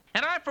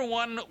for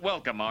one,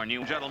 welcome our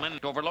new gentlemen,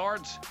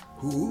 overlords.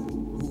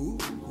 Who?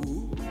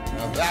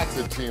 Now that's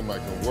a team I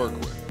can work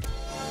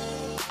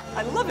with.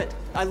 I love it.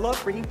 I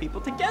love bringing people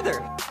together.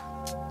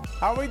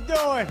 How we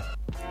doing?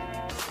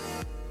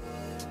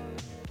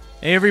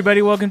 Hey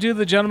everybody, welcome to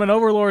the Gentlemen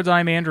Overlords.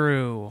 I'm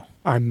Andrew.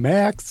 I'm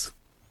Max.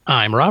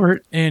 I'm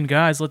Robert. And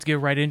guys, let's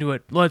get right into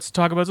it. Let's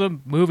talk about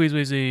some movies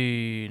we've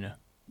seen.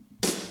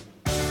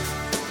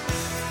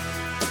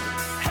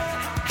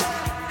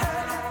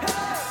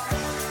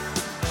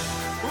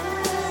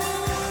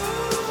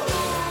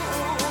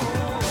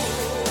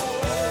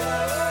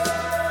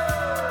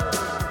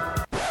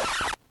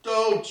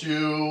 Don't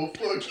you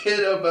forget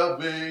about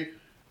me.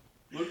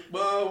 Look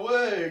my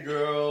way,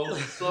 girl.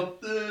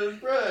 Something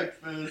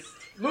breakfast.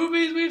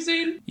 Movies we've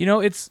seen? You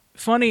know, it's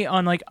funny,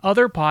 on like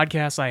other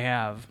podcasts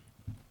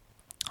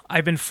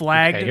I've been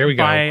flagged Okay, here we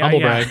go. by Humble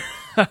brag.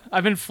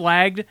 I've been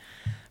flagged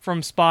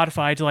from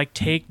Spotify to like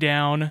take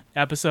down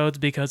episodes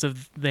because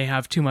of they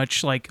have too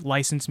much like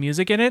licensed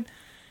music in it.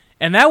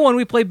 And that one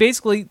we played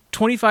basically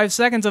 25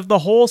 seconds of the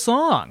whole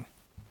song.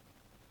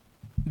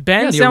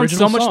 Ben the sounds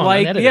so original much song,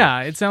 like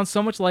unedited. it sounds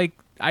so much like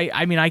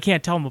I mean I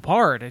can't tell them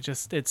apart.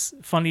 It's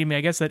funny to me.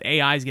 I guess that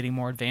AI is getting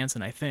more advanced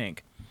than I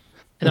think.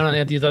 And then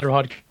on these other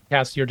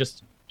podcasts, you're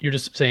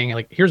just saying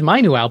like, "Here's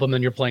my new album,"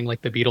 and you're playing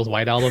like the Beatles'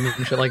 White Album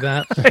and shit like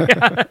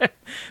that.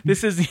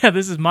 This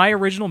is my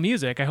original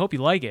music. I hope you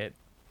like it.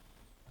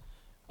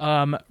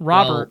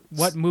 Robert,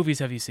 what movies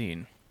have you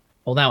seen?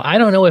 Well, now I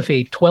don't know if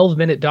a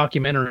 12-minute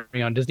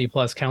documentary on Disney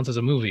Plus counts as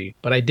a movie,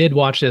 but I did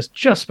watch this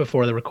just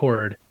before the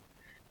record,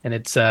 and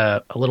it's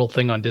a little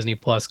thing on Disney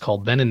Plus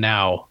called Then and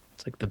Now.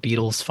 It's like the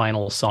Beatles'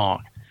 final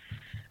song.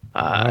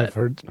 I've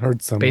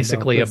heard some.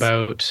 Basically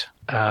about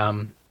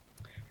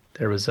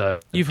there was a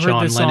You've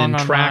John heard this Lennon song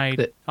on track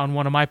that. on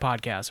one of my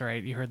podcasts,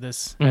 right? You heard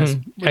this?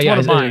 Mhm. It's Yeah, one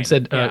of mine.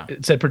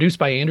 it said produced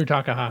by Andrew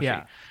Takahashi.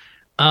 Yeah.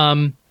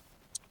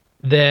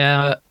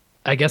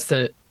 I guess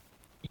that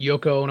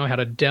Yoko Ono had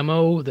a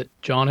demo that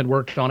John had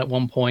worked on at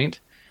one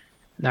point,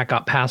 and that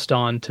got passed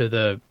on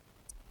to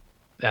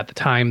at the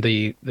time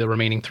the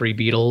remaining three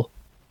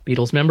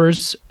Beatles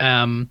members.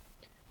 And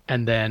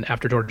then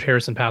after George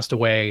Harrison passed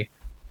away,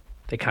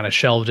 they kind of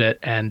shelved it.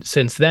 And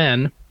since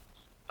then,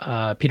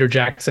 Peter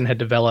Jackson had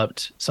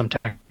developed some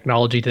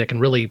technology that can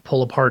really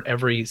pull apart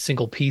every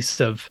single piece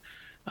of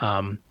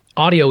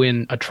audio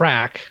in a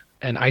track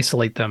and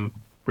isolate them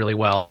really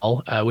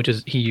well, which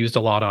is he used a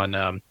lot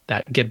on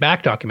that Get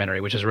Back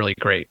documentary, which is really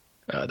great,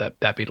 that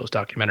Beatles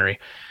documentary.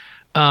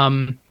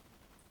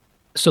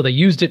 So they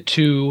used it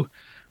to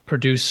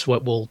produce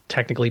what will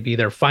technically be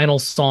their final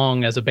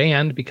song as a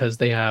band, because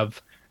they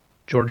have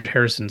George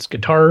Harrison's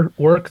guitar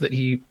work that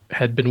he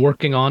had been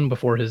working on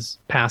before his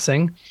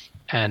passing,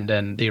 and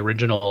then the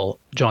original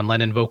John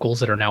Lennon vocals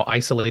that are now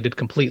isolated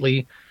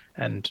completely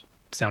and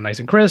sound nice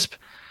and crisp.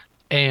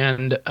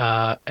 And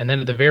then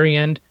at the very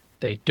end,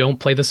 they don't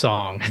play the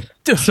song.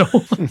 So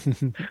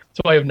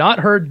I have not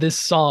heard this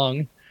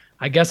song.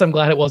 I guess I'm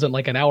glad it wasn't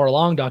like an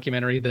hour-long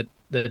documentary that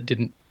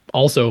didn't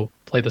also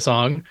play the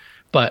song.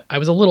 But I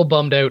was a little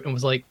bummed out and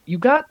was like,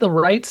 you've got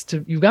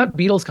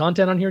Beatles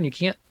content on here and you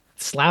can't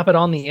slap it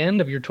on the end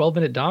of your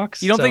 12-minute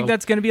docs? You don't think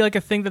that's going to be like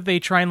a thing that they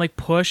try and like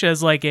push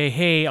as like a,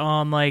 hey,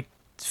 on like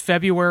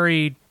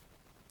February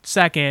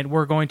 2nd,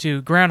 we're going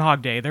to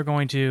Groundhog Day. They're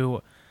going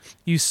to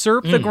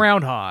usurp the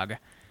groundhog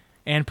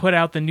and put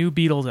out the new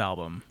Beatles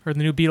album, or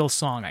the new Beatles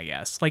song, I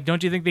guess. Like,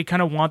 don't you think they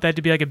kind of want that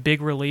to be like a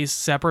big release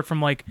separate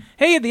from like,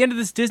 hey, at the end of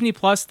this Disney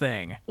Plus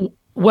thing?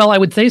 Well, I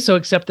would say so,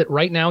 except that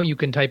right now you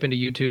can type into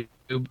YouTube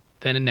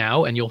Then and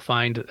Now, and you'll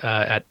find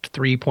at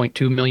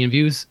 3.2 million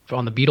views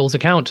on the Beatles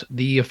account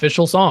the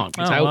official song.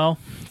 It's out. Well,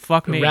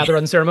 fuck me. Rather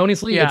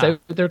unceremoniously, Yeah. it's out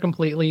there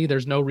completely.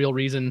 There's no real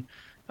reason.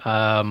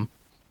 That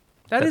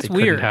is they couldn't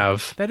weird.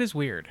 have. That is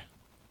weird.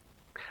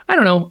 I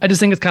don't know. I just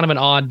think it's kind of an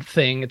odd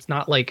thing. It's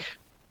not like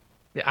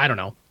I don't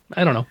know.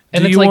 And Do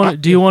it's you like,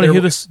 want to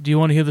hear this? Do you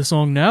want to hear the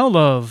song now,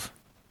 love?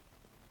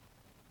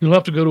 You'll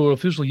have to go to an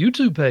official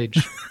YouTube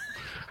page.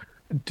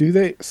 Do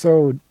they?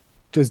 So,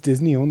 does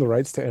Disney own the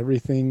rights to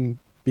everything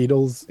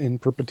Beatles in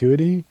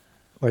perpetuity?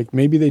 Like,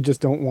 maybe they just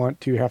don't want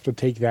to have to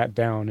take that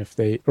down if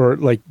they, or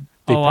like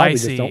they probably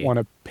just don't want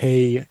to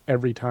pay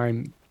every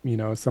time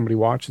somebody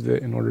watches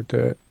it in order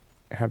to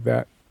have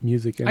that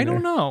music in there. I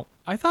don't know.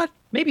 I thought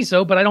Maybe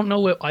so, but I don't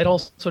know. I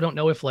also don't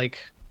know if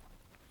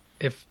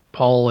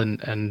Paul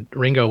and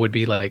Ringo would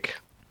be like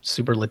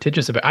super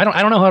litigious about. I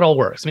don't know how it all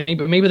works.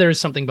 Maybe there is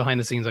something behind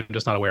the scenes I'm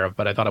just not aware of.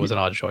 But I thought it was an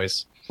odd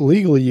choice.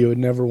 Legally, you would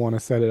never want to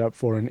set it up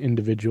for an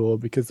individual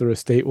because their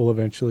estate will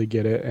eventually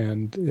get it,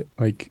 and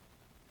like,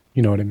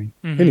 you know what I mean.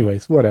 Mm-hmm.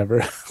 Anyways,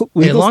 whatever.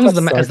 As long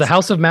as the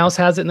House of Mouse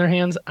has it in their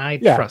hands, I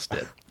trust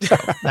it. So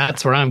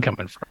that's where I'm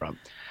coming from.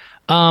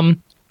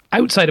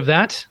 Outside of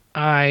that,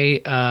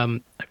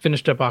 I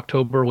finished up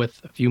October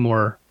with a few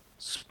more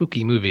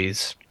spooky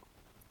movies.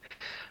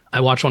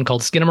 I watched one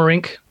called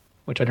Skinamarink,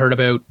 which I'd heard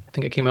about. I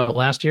think it came out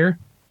last year.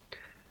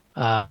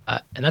 And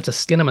that's a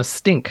Skinema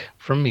stink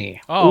from me.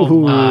 Oh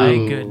Ooh. my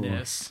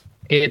goodness.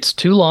 It's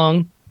too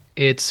long.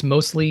 It's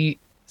mostly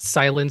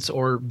silence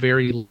or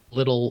very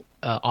little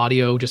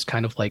audio, just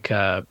kind of like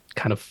a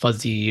kind of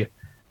fuzzy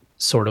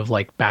sort of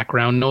like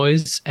background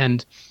noise.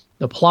 And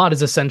the plot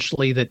is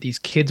essentially that these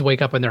kids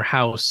wake up in their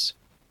house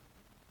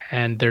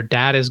and their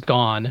dad is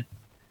gone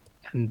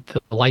and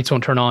the lights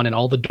won't turn on and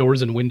all the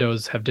doors and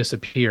windows have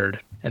disappeared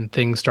and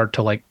things start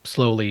to like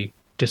slowly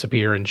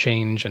disappear and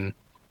change and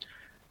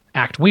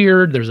act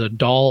weird. There's a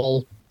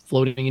doll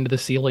floating into the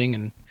ceiling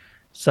and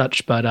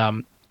such, but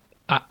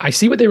I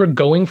see what they were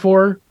going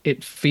for.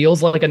 It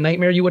feels like a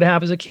nightmare you would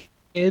have as a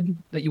kid,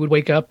 that you would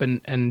wake up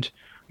and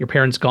your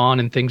parents gone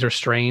and things are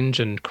strange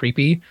and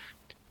creepy,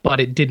 but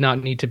it did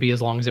not need to be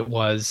as long as it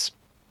was.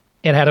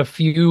 It had a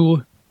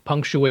few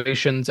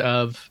punctuations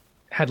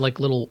had like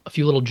a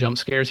few little jump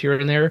scares here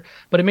and there,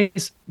 but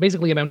it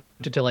basically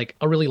amounted to like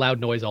a really loud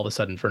noise all of a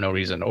sudden for no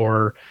reason,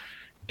 or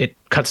it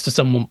cuts to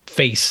someone's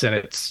face and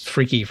it's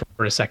freaky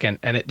for a second,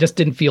 and it just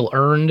didn't feel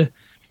earned.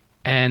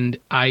 And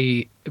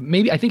I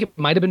think it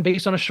might have been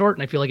based on a short,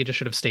 and I feel like it just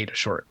should have stayed a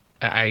short.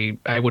 I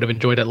would have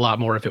enjoyed it a lot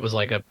more if it was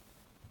like a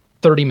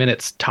 30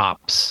 minutes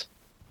tops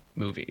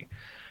movie.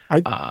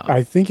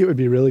 I think it would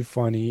be really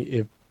funny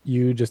if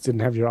you just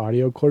didn't have your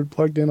audio cord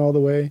plugged in all the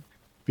way,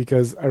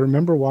 because I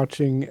remember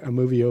watching a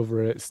movie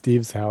over at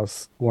Steve's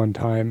house one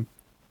time,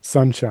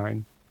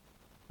 Sunshine.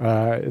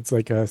 It's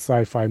like a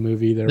sci-fi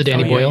movie. The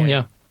Danny Boyle,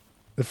 yeah.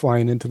 They're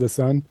flying into the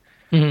sun.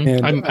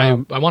 Mm-hmm. And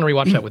I want to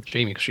rewatch that with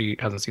Jamie because she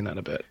hasn't seen that in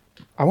a bit.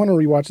 I want to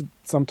rewatch it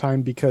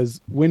sometime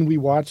because when we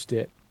watched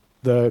it,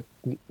 the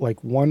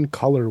like one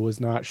color was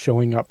not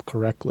showing up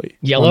correctly.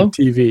 Yellow on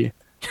TV.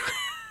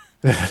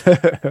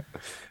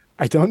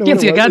 I don't know.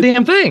 Can't see a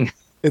goddamn thing.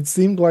 It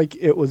seemed like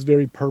it was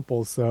very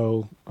purple.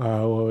 So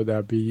what would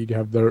that be? You'd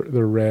have the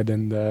red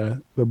and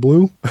the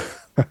blue,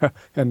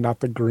 and not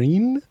the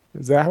green.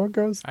 Is that how it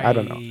goes? I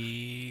don't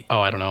know.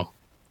 Oh, I don't know.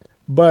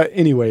 But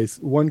anyways,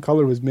 one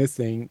color was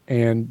missing,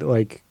 and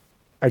like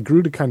I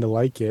grew to kind of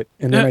like it.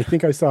 And then I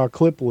think I saw a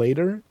clip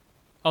later.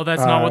 Oh,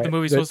 that's not what the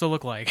movie's supposed to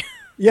look like.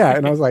 Yeah,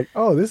 and I was like,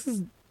 oh, this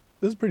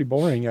is pretty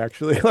boring,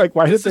 actually. Like,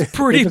 why did they?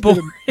 Pretty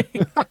boring.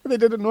 They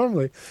did it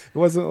normally. It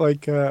wasn't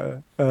like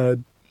a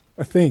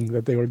thing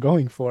that they were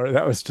going for.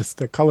 That was just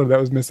a color that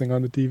was missing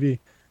on the TV.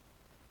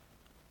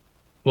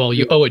 Well,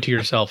 you owe it to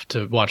yourself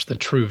to watch the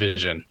true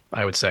vision,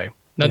 I would say.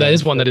 No, that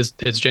is one that is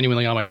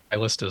genuinely on my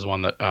list as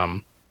one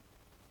that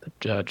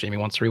Jamie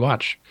wants to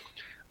rewatch.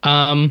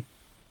 I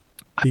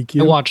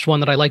watched one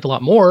that I liked a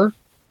lot more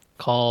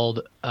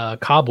called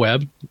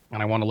Cobweb,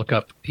 and I want to look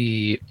up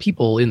the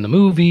people in the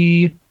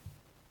movie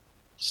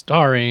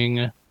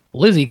starring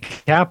Lizzie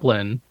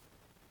Kaplan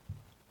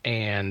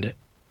and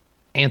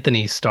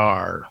Anthony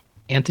Starr.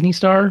 Anthony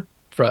Starr,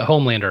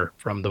 Homelander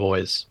from The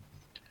Boys.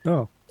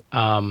 Oh.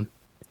 I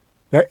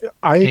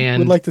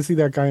would like to see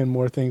that guy in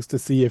more things to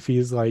see if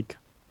he's like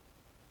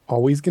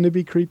always going to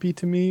be creepy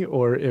to me,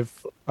 or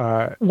if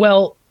this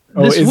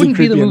wouldn't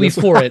be the movie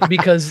for it,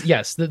 because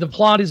yes, the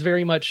plot is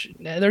very much,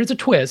 there is a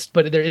twist,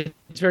 but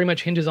it's very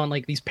much hinges on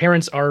like these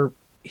parents are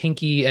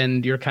hinky,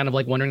 and you're kind of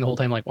like wondering the whole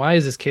time, like, why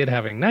is this kid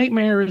having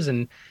nightmares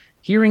and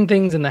hearing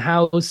things in the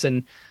house,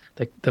 and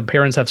the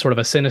parents have sort of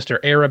a sinister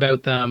air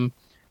about them.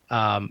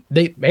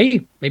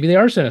 Maybe they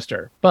are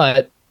sinister,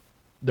 but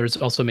there's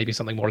also maybe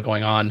something more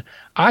going on.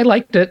 I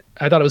liked it.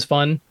 I thought it was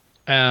fun.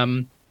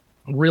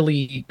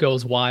 Really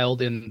goes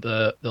wild in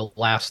the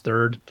last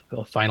third,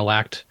 the final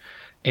act,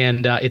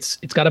 and it's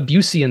got a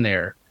Busey in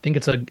there. I think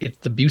it's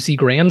the Busey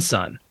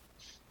grandson.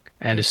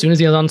 And as soon as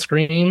he's on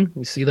screen,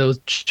 you see those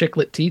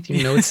chiclet teeth.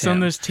 You know it's some him.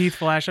 of those teeth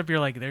flash up. You're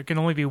like, there can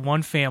only be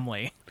one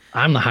family.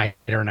 I'm the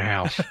hider in the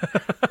house.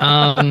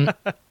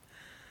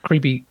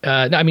 Creepy.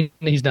 No, I mean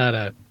he's not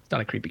a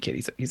creepy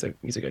kid. He's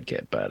a good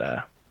kid.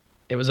 But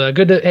it was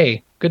good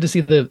to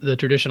see the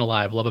tradition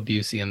alive. Love a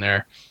Busey in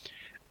there.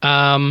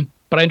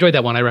 But I enjoyed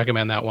that one. I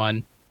recommend that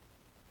one.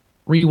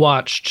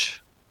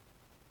 Rewatched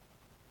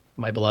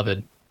my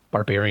beloved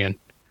Barbarian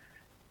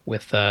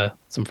with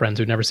some friends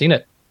who'd never seen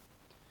it.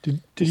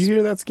 Did you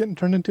hear that's getting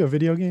turned into a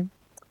video game?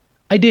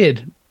 I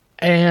did.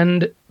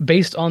 And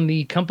based on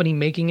the company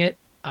making it,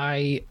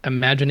 I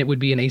imagine it would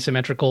be an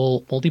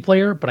asymmetrical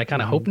multiplayer, but I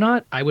kind of hope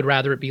not. I would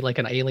rather it be like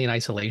an Alien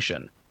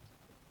Isolation,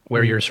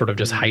 where you're sort of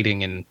just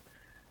hiding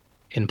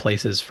in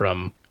places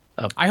from.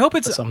 I hope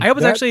it's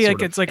actually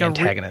like it's like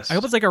antagonist. I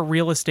hope it's like a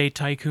real estate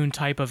tycoon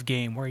type of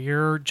game where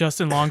you're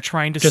Justin Long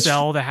trying to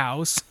sell the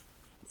house.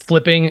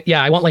 Flipping,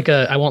 yeah. I want like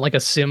a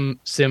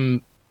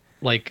sim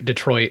like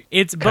Detroit.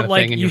 But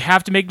like you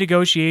have to make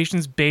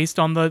negotiations based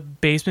on the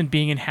basement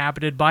being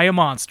inhabited by a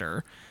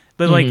monster.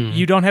 But like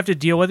you don't have to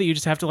deal with it. You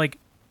just have to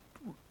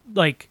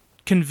like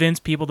convince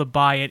people to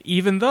buy it,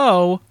 even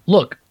though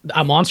look,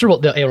 a monster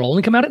will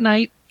only come out at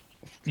night.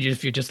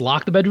 If you just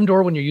lock the bedroom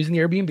door when you're using the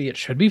Airbnb, it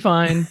should be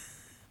fine.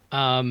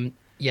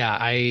 Yeah,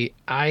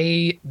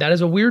 I that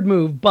is a weird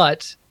move,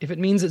 but if it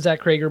means that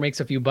Zach Crager makes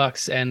a few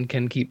bucks and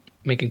can keep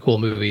making cool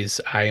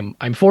movies,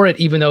 I'm for it,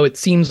 even though it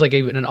seems like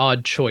an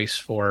odd choice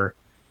for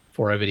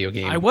a video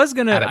game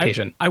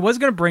adaptation. I was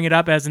gonna bring it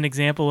up as an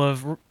example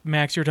of,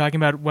 Max, you're talking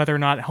about whether or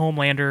not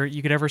Homelander,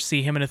 you could ever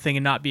see him in a thing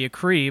and not be a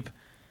creep.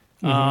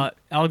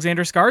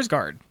 Alexander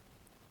Skarsgård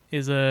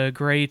is a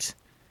great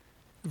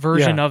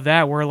version of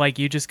that, where like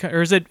you just,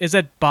 or is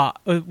it Bob?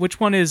 Which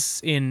one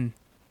is in?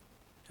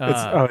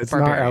 It's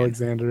not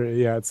Alexander.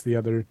 Yeah, it's the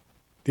other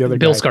Bill guy.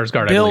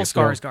 Skarsgård. Bill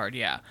Skarsgård.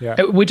 Yeah.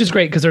 Which is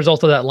great because there's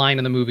also that line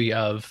in the movie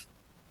of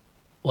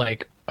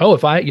like, oh,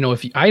 if I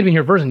had been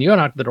here first and you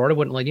knocked at the door, I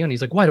wouldn't let you in.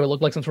 He's like, why do I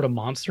look like some sort of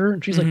monster?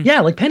 And she's like, yeah,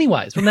 like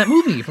Pennywise from that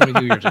movie from a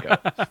few years ago.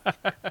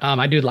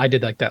 I did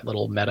like that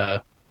little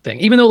meta thing,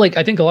 even though like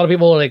I think a lot of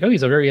people are like, oh,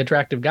 he's a very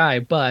attractive guy,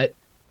 but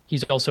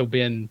he's also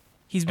been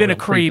a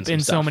creep in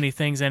so many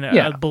things, and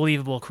a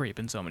believable creep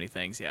in so many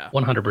things. Yeah,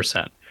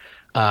 100%.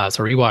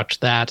 So rewatched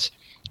that.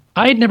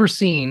 I had never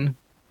seen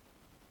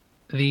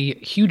the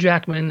Hugh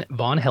Jackman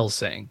Von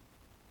Helsing,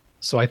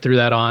 so I threw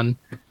that on,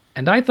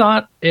 and I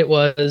thought it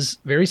was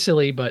very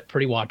silly but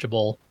pretty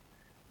watchable.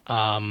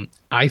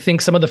 I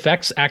think some of the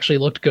effects actually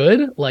looked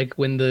good, like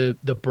when the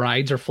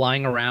brides are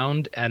flying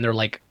around and they're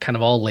like kind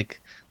of all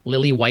like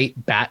lily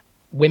white bat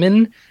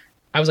women.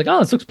 I was like, oh,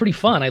 this looks pretty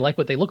fun. I like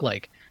what they look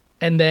like.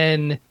 And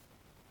then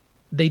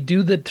they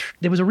do there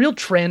was a real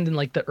trend in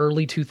like the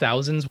early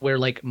 2000s where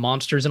like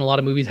monsters in a lot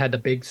of movies had the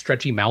big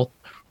stretchy mouth.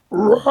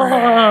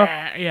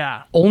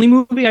 Yeah. Only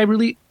movie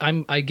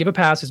I give a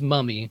pass is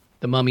Mummy,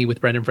 the Mummy with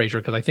Brendan Fraser,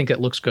 because I think it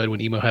looks good when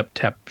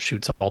Imhotep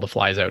shoots all the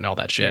flies out and all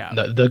that shit.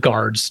 Yeah. The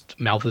guard's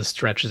mouth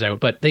stretches out,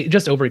 but they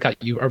just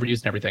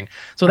overused and everything.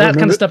 So that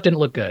kind of stuff didn't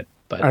look good.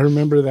 But I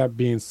remember that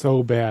being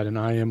so bad in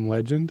I Am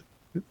Legend.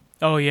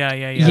 Oh yeah.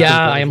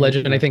 I Am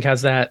Legend I think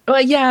has that.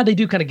 They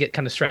do kind of get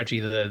kind of stretchy,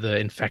 the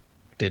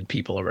infected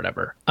people or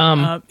whatever.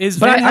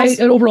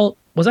 Overall,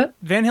 was that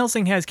Van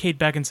Helsing has Kate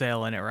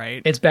Beckinsale in it,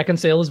 right? It's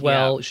Beckinsale as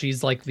well. Yeah.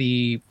 She's like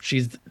the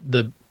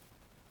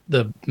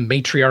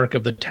matriarch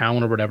of the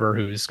town or whatever,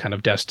 who's kind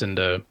of destined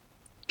to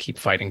keep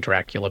fighting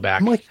Dracula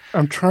back.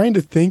 I'm trying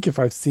to think if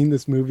I've seen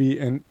this movie,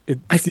 and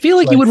I feel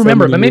like you would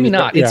remember, but maybe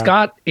not.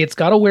 Yeah. It's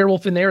got a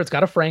werewolf in there. It's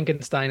got a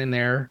Frankenstein in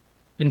there.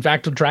 In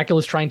fact,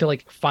 Dracula's trying to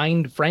like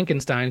find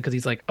Frankenstein because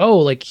he's like, oh,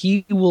 like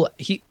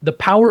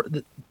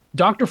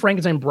Dr.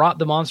 Frankenstein brought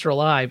the monster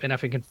alive, and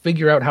if I can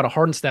figure out how to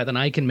harness that, then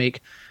I can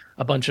make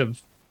a bunch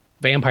of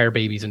vampire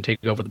babies and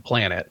take over the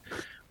planet.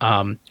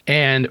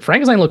 And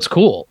Frankenstein looks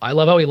cool. I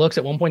love how he looks.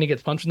 At one point he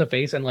gets punched in the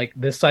face, and like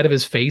this side of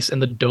his face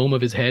and the dome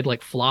of his head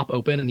like flop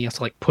open, and he has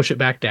to like push it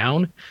back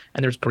down,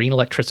 and there's green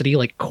electricity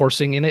like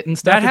coursing in it and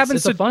stuff. That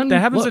happens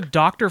to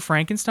Dr.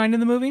 Frankenstein in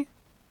the movie?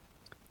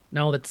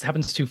 No, that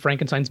happens to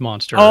Frankenstein's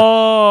monster.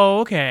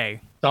 Oh,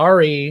 okay.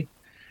 Sorry.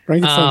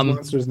 Frankenstein's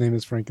monster's name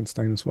is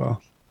Frankenstein as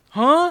well.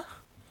 Huh?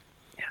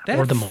 Yeah,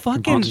 or the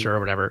monster or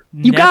whatever.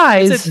 You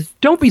guys,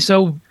 don't be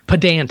so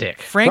pedantic.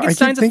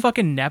 Frankenstein's a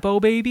fucking Nepo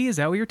baby? Is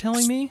that what you're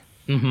telling me?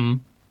 Mm-hmm.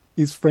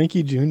 He's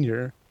Frankie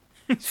Jr.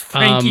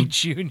 Frankie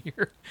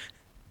Jr.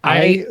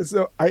 I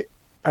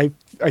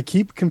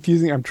keep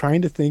confusing. I'm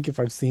trying to think if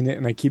I've seen it,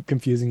 and I keep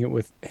confusing it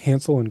with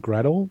Hansel and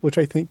Gretel, which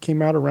I think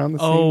came out around the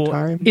same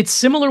time. It's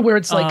similar where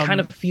it's like kind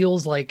of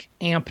feels like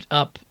amped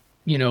up,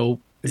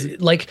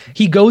 like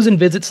he goes and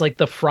visits like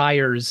the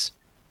friars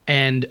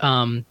and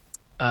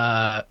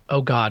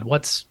oh god,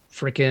 what's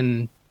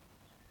freaking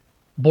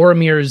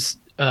Boromir's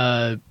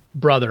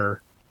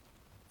brother?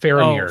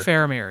 Faramir. Oh,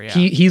 Faramir, yeah.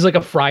 He's like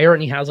a friar,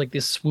 and he has like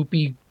this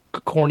swoopy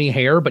corny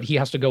hair, but he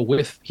has to go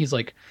with, he's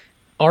like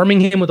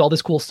arming him with all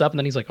this cool stuff, and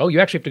then he's like, oh, you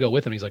actually have to go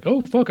with him. He's like,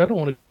 oh fuck, I don't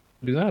want to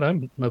do that,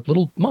 I'm a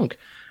little monk.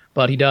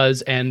 But he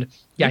does, and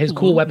yeah, his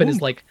cool weapon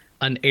is like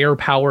an air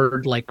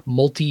powered like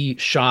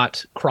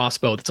multi-shot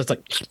crossbow that's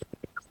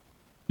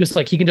just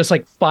like he can just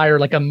like fire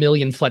like a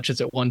million fletches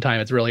at one time.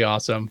 It's really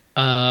awesome.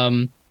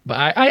 But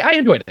I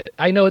enjoyed it.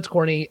 I know it's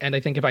corny, and I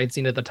think if I had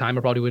seen it at the time,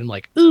 I probably wouldn't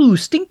like, ooh,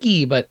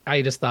 stinky, but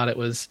I just thought it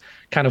was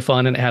kind of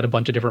fun, and it had a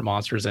bunch of different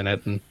monsters in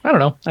it, and I don't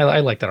know, I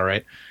liked that all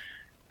right.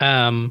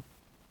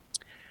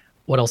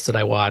 What else did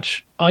I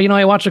watch? Oh,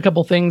 I watched a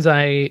couple things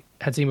I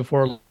had seen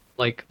before,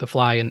 like The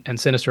Fly and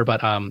Sinister,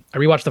 but I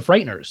rewatched The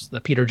Frighteners,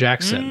 the Peter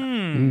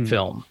Jackson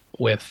film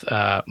with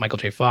Michael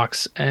J.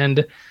 Fox,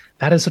 and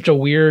that is such a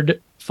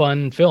weird,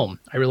 fun film.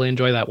 I really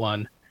enjoy that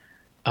one.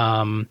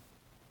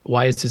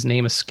 Why is his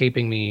name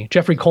escaping me?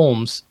 Jeffrey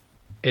Combs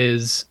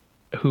is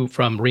who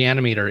from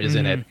Reanimator is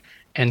in it,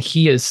 and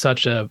he is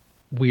such a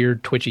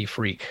weird, twitchy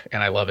freak,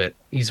 and I love it.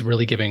 He's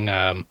really giving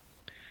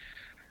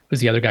who's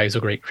the other guy who's a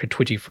great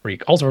twitchy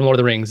freak? Also from Lord of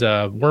the Rings,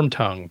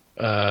 Wormtongue.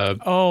 I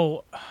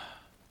don't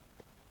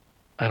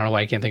know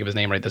why I can't think of his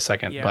name right this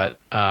second, but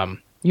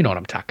you know what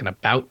I'm talking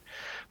about.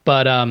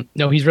 But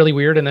no, he's really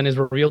weird, and then is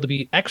revealed to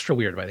be extra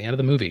weird by the end of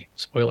the movie.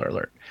 Spoiler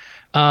alert.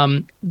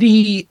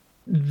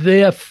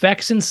 The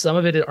effects in some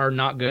of it are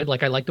not good.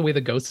 Like I like the way the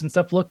ghosts and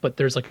stuff look, but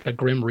there's like a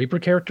Grim Reaper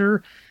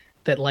character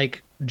that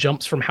like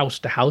jumps from house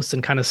to house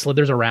and kind of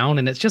slithers around,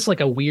 and it's just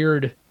like a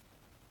weird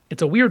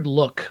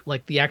look.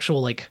 Like the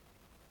actual like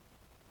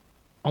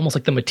almost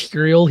like the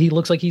material he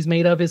looks like he's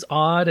made of is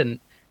odd and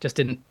just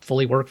didn't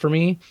fully work for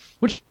me,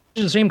 which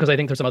is a shame because I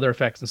think there's some other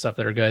effects and stuff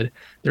that are good.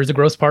 There's a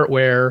gross part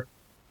where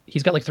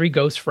he's got like 3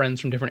 ghost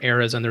friends from different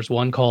eras, and there's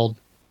one called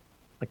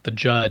like the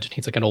Judge, and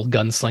he's like an old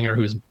gunslinger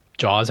whose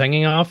jaw is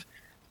hanging off,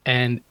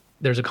 and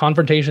there's a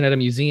confrontation at a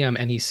museum,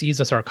 and he sees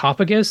a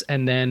sarcophagus,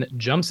 and then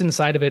jumps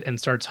inside of it and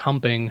starts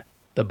humping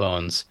the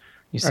bones.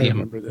 You see him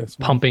remember this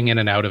one. pumping in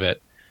and out of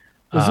it.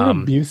 Was there a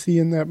Busey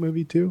in that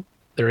movie too?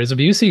 There is a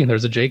Busey.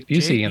 There's a Jake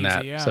Busey in Busey,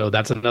 that. yeah. So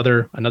that's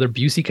another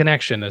Busey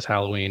connection this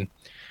Halloween.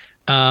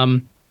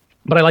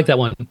 But I like that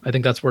one. I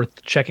think that's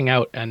worth checking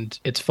out, and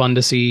it's fun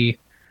to see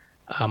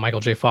Michael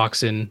J.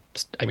 Fox in.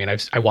 I mean,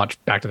 I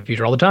watch Back to the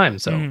Future all the time,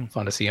 so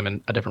fun to see him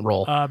in a different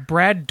role.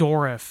 Brad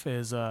Dourif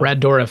is Brad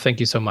Dourif, thank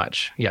you so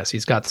much. Yes,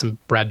 he's got some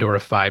Brad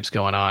Dourif vibes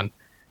going on.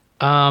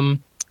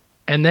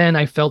 And then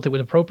I felt it was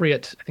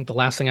appropriate. I think the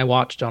last thing I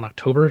watched on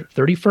October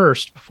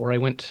 31st before I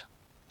went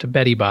to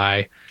Betty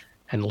Bye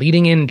and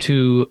leading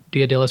into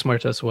Dia de los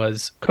Muertos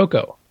was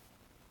Coco,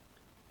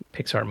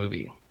 Pixar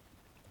movie.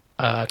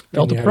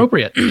 Felt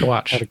appropriate to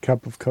watch. Had a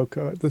cup of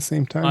cocoa at the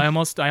same time. I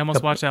almost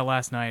watched that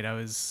last night.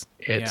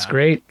 It's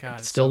great.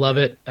 God, Still love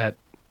it. That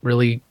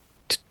really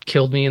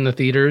killed me in the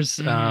theaters.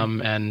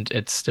 And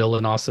it's still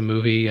an awesome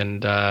movie,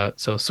 and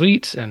so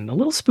sweet and a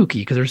little spooky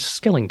because there's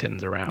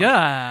skeletons around.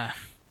 Yeah.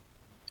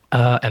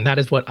 And that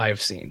is what I've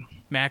seen.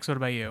 Max, what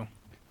about you?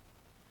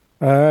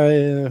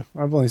 I've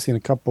only seen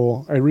a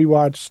couple. I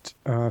rewatched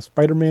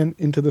Spider-Man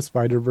Into the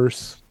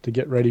Spider-Verse to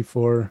get ready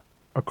for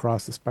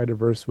Across the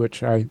Spider-Verse,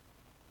 which I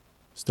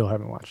still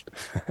haven't watched.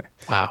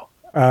 Wow.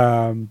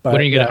 But When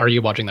are you are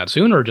you watching that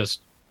soon or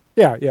just?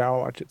 Yeah, I'll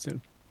watch it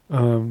soon.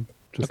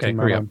 Just Okay, came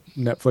hurry out on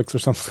Netflix or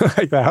something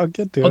like that. I'll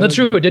get to it. Oh, that's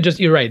true. It did just.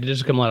 You're right. It did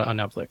just come out on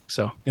Netflix.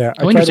 So Yeah.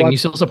 Oh, interesting. You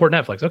still support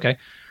Netflix? Okay.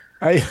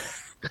 I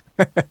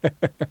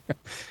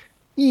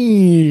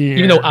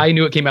Even though I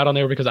knew it came out on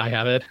there because I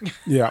have it.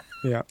 yeah.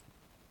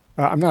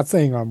 I'm not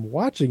saying I'm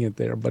watching it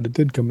there, but it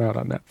did come out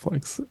on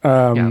Netflix.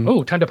 Yeah.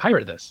 Oh, time to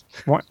pirate this.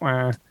 Wah,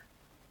 wah.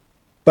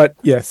 But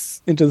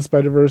yes, Into the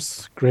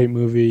Spider-Verse, great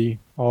movie.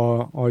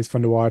 Always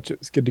fun to watch.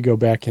 It's good to go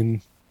back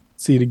and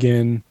see it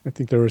again. I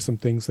think there were some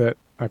things that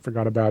I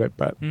forgot about it,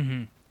 but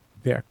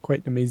yeah,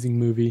 quite an amazing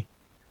movie.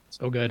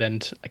 So good,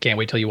 and I can't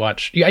wait till you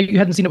watch. You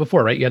hadn't seen it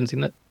before, right? You hadn't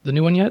seen the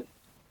new one yet?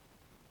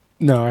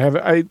 No, I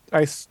haven't.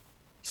 I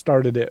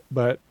started it,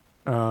 but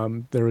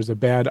there was a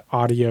bad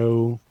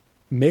audio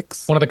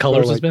mix. One of the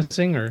colors So, is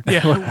missing, or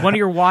Yeah, one of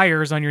your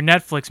wires on your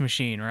Netflix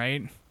machine,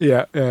 right?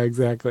 Yeah,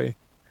 exactly.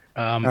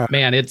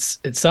 man, it's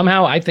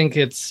somehow I think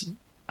it's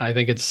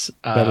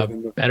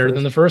better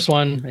than the first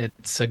one.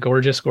 It's a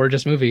gorgeous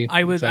movie.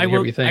 I Excited to hear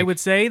what you think. would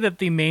say that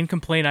the main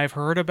complaint I've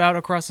heard about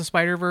Across the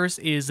Spider-Verse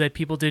is that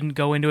people didn't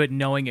go into it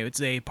knowing it's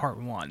a part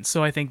one.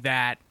 So I think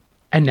that.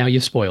 And now you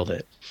spoiled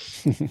it.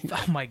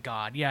 Oh my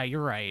God! Yeah,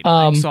 you're right.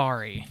 I'm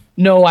sorry.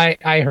 No,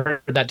 I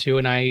heard that too,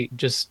 and I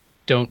just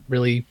don't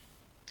really.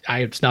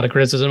 It's not a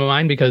criticism of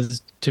mine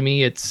because to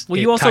me it's. Well,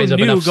 it you also ties up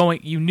knew enough-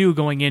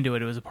 going into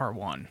it was a part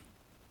one.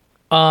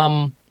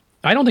 I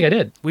don't think I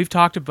did. We've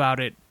talked about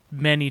it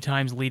many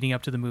times leading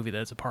up to the movie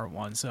that it's a part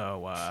one. So.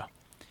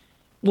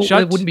 Well,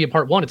 it wouldn't be a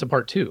part one; it's a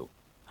part two.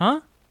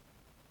 Huh?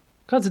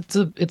 Because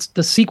it's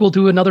the sequel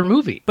to another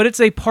movie. But it's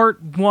a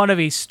part one of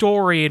a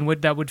story, and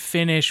that would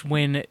finish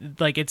when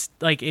it's like It's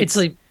like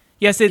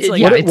yes, it's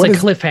like yeah, What- it's what a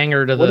is-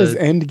 cliffhanger to What is the.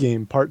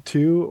 Endgame, part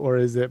 2, or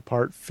is it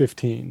part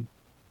 15?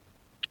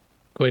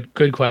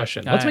 Good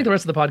question. Let's I- make the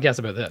rest of the podcast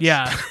about this.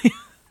 yeah.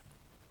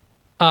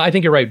 I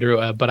think you're right,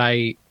 Drew. But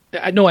I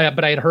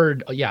had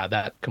heard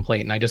that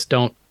complaint, and I just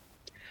don't.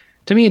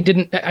 To me, it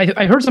didn't.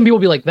 I heard some people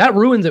be like, "That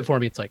ruins it for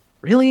me." It's like,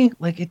 really?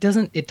 Like it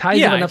doesn't. It ties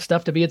Yeah, in enough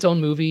stuff to be its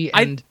own movie,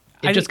 and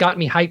I it just think- got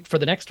me hyped for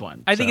the next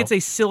one. I think So, it's a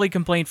silly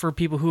complaint for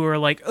people who are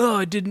like,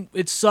 "Oh,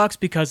 it sucks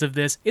because of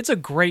this." It's a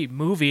great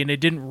movie, and it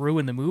didn't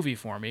ruin the movie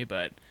for me.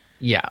 But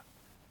yeah.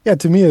 Yeah,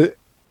 to me,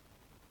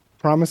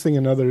 promising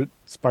another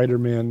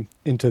Spider-Man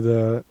into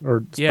the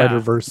Yeah.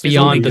 Spider-Verse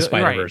Beyond the Right.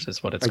 Spider-Verse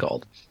is what it's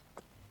called.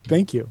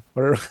 Thank you.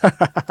 Or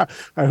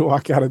I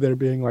walk out of there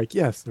being like,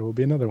 yes, there will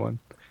be another one.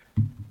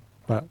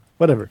 But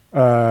whatever.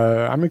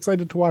 I'm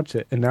excited to watch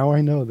it, and now I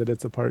know that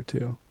it's a part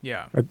 2.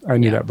 yeah, I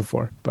knew Yeah. that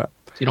before, but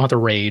So you don't have to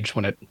rage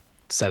when it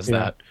says Yeah.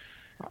 that.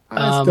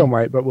 I still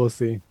might. But we'll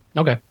see.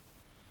 Okay.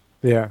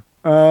 Yeah.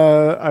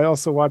 I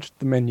also watched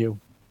The Menu,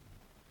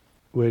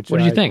 which What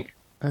did you think?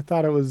 I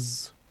thought it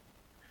was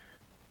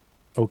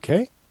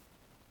okay.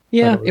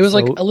 Yeah, it it was was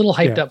like so- a little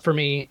hyped yeah. up for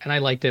me, and I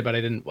liked it, but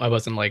I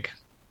wasn't like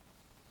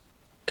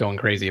going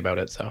crazy about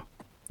it. So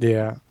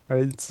Yeah,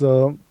 it's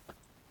a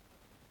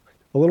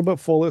little bit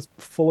full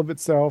of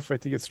itself. I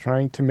think it's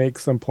trying to make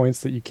some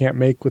points that you can't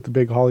make with the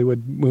big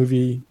Hollywood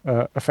movie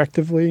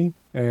effectively,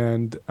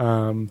 and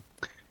I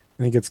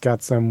think it's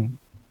got some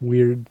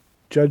weird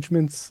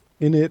judgments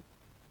in it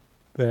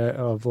that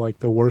of like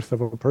the worth of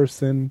a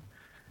person,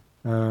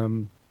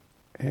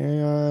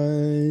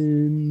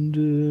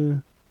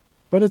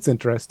 but it's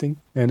interesting,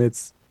 and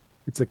it's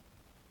a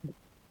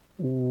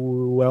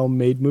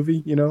well-made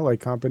movie, like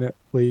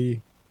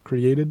competently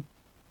created.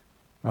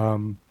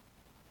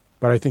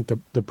 But I think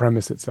the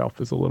premise itself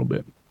is a little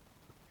bit.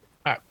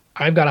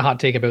 I've got a hot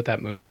take about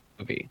that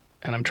movie,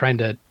 and I'm trying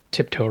to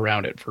tiptoe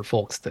around it for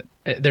folks that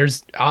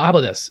how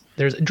about this?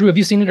 Drew, have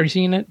you seen it? Are you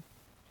seeing it?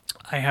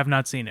 I have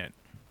not seen it.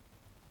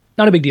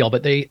 not a big deal,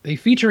 but they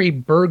feature a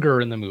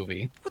burger in the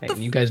movie, and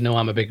you guys know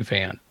I'm a big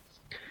fan.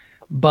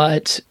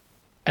 But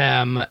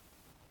the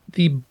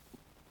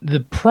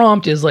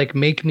prompt is like,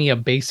 make me a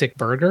basic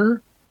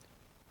burger,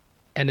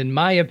 and in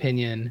my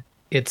opinion,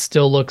 it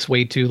still looks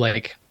way too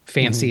like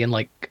fancy and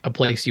like a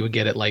place you would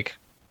get it, like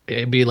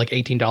it'd be like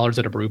 $18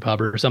 at a brew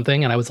pub or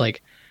something. And I was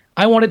like,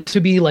 I want it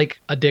to be like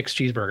a Dick's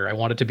cheeseburger. I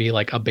want it to be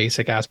like a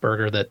basic ass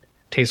burger that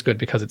tastes good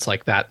because it's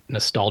like that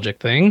nostalgic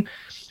thing.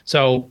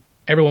 So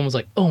everyone was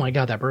like, oh my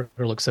God, that burger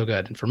looks so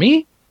good. And for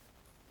me,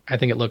 I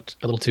think it looked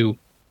a little too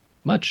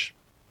much.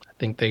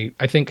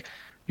 I think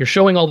you're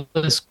showing all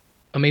this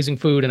amazing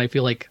food, and I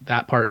feel like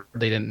that part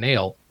they didn't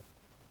nail.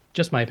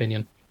 Just my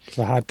opinion. It's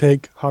a hot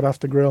take, hot off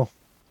the grill.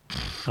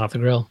 Off the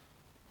grill.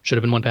 Should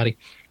have been one patty.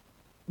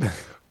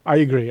 I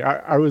agree.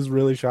 I was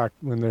really shocked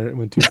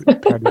when two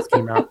patties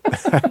came out.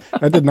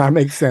 That did not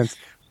make sense.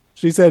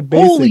 She said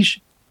basic. Holy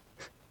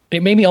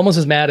it made me almost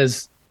as mad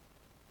as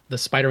the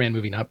Spider-Man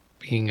movie not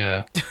being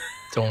its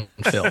own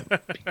film,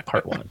 being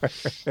part one.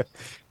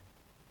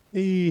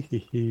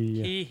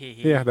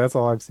 Yeah, that's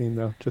all I've seen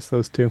though. Just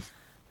those two.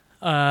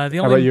 How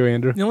about you,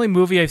 Andrew? The only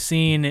movie I've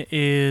seen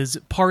is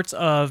parts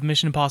of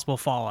Mission Impossible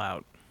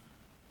Fallout.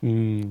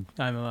 I'm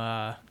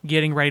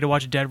getting ready to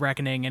watch Dead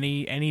Reckoning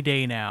any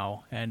day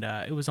now, and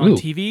it was on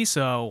TV,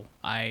 so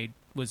I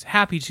was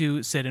happy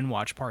to sit and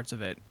watch parts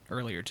of it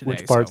earlier today.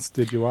 Which parts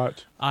did you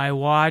watch? I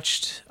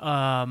watched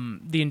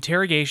the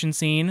interrogation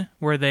scene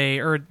where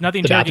not the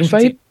interrogation bathroom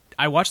fight. Scene.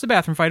 I watched the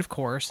bathroom fight, of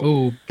course.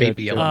 Oh,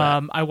 baby, I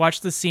love that. I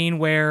watched the scene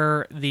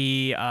where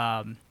they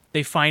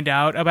find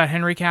out about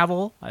Henry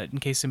Cavill. In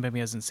case somebody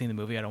hasn't seen the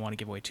movie, I don't want to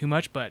give away too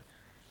much, but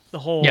the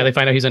whole they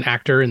find out he's an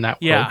actor in that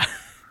world.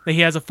 That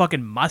he has a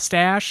fucking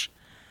mustache.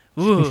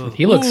 Ooh,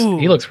 he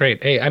looks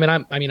great. Hey,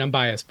 I'm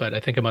biased, but I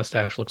think a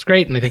mustache looks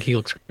great, and I think he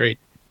looks great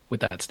with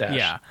that stash.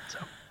 Yeah. So.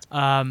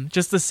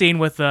 Just the scene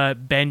with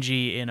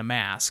Benji in a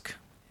mask,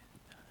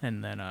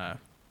 and then I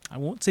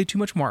won't say too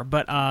much more,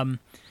 but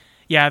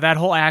that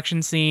whole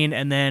action scene,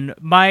 and then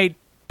my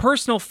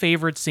personal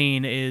favorite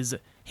scene is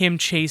him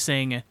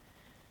chasing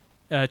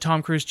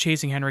Tom Cruise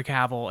chasing Henry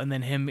Cavill, and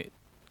then him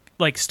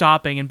like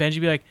stopping, and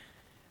Benji be like,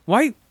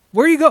 "Why?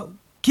 Where you go?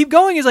 Keep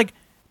going." He's like,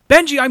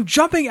 Benji, I'm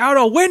jumping out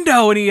a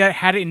window, and he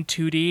had it in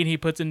 2D, and he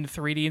puts it in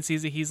 3D and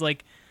sees that he's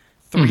like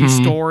 3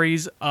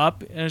 stories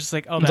up, and it's just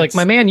like, it's like,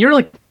 my man, you're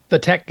like the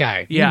tech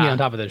guy. You Yeah, need to be on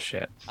top of this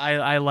shit.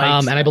 I like,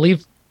 and I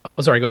believe.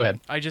 Oh, sorry, go ahead.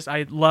 I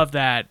love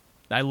that.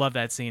 I love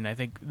that scene. I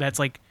think that's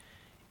like,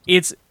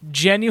 it's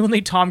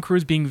genuinely Tom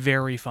Cruise being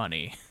very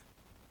funny.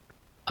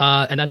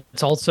 And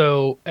that's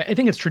also, I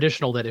think it's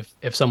traditional that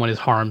if someone is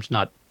harmed,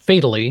 not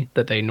fatally,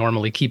 that they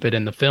normally keep it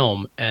in the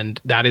film,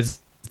 and that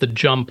is the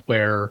jump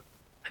where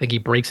I think he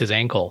breaks his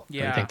ankle.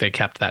 Yeah. I think they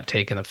kept that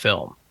take in the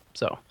film.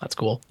 So that's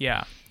cool.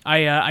 Yeah.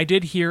 I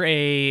did hear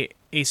a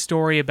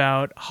story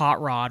about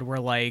Hot Rod where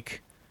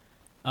like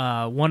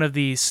one of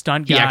the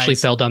stunt guys... He actually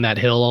fell down that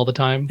hill all the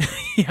time?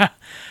 Yeah.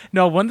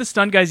 No, one of the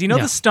stunt guys,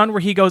 the stunt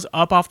where he goes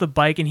up off the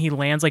bike and he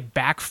lands like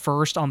back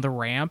first on the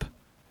ramp?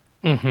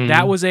 Mm-hmm.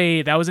 That was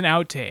an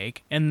outtake,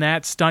 and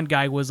that stunt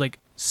guy was like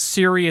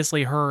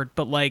seriously hurt,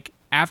 but like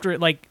after it,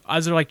 like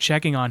as they're like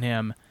checking on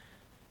him...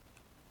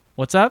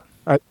 What's up?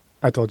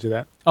 I told you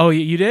that. Oh,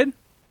 you did?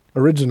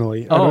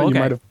 Originally. Oh, okay. You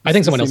might have I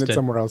think someone else seen it did.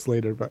 somewhere else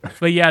later,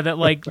 but yeah, that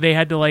like they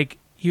had to like,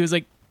 he was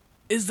like,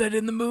 is that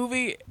in the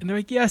movie? And they're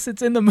like, yes,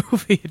 it's in the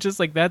movie. It's just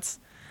like, that's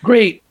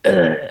great.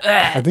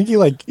 I think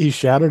he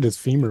shattered his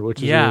femur,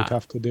 which is really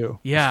tough to do.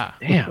 Yeah.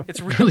 Damn. It's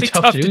really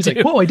tough to do. He's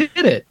like, whoa, I did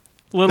it.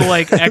 Little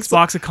like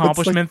Xbox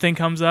accomplishment thing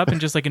comes up and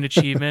just like an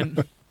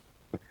achievement.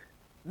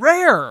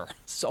 Rare.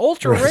 It's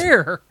ultra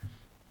rare.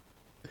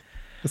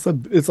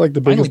 It's like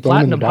the biggest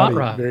bone in the body. Hot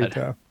Rod. Very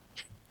tough.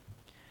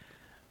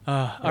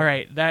 All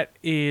right, that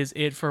is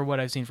it for what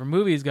I've seen from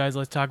movies, guys.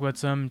 Let's talk about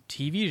some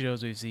TV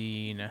shows we've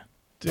seen.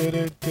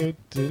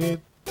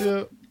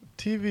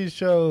 TV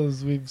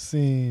shows we've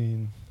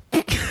seen.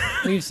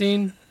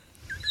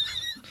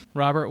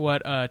 Robert,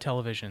 what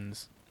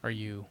televisions are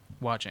you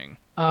watching?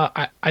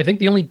 I think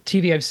the only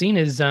TV I've seen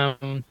is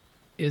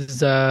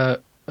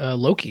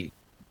Loki.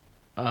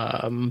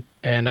 And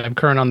I'm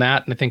current on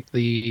that, and I think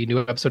the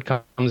new episode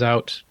comes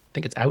out. I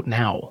think it's out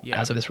now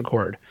as of this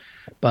record.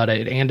 But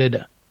it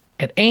ended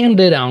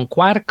on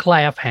quite a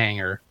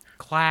cliffhanger.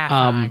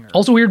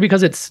 Also weird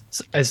because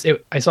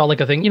I saw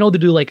like a thing, they'll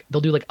do like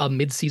a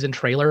mid-season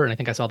trailer, and I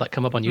think I saw that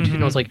come up on YouTube,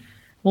 and I was like,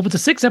 well, if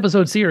it's a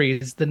 6-episode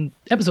series, then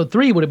episode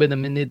 3 would have been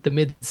the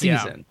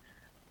mid-season. Yeah.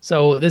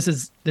 So this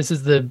is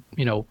the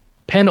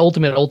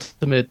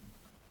penultimate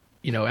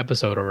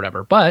episode or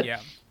whatever, but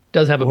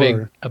does have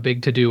a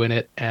big to do in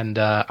it, and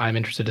I'm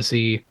interested to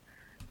see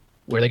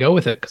where they go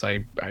with it, because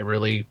I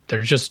really,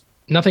 there's just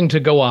nothing to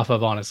go off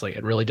of, honestly.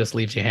 It really just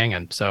leaves you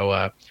hanging.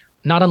 So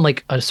not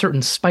unlike a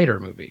certain Spider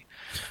movie,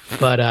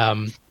 but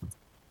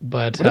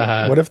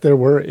what if there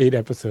were 8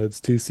 episodes,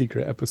 2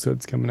 secret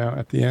episodes coming out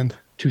at the end?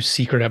 2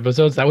 secret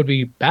episodes? That would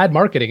be bad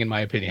marketing, in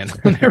my opinion,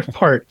 on their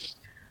part.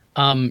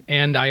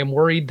 And I am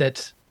worried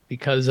that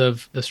because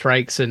of the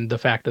strikes and the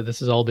fact that this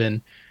has all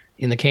been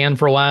in the can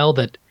for a while,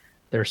 that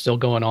They're still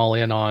going all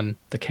in on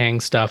the Kang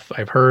stuff.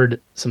 I've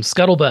heard some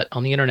scuttlebutt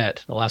on the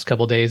internet the last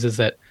couple of days is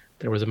that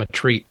there was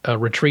a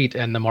retreat,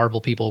 and the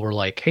Marvel people were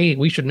like, "Hey,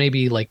 we should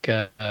maybe like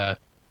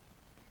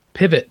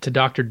pivot to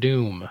Doctor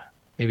Doom.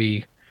 Maybe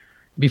it'd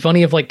be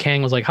funny if like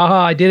Kang was like,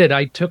 haha, I did it.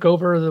 I took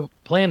over the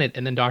planet."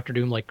 And then Doctor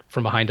Doom, like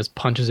from behind us,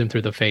 punches him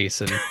through the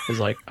face and is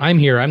like, "I'm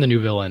here. I'm the new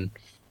villain."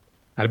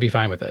 I'd be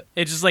fine with it.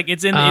 It's just like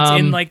it's in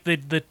like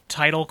the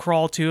title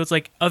crawl too. It's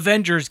like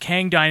Avengers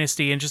Kang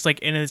Dynasty, and just like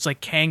and it's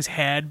like Kang's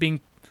head being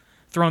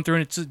thrown through,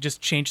 and it's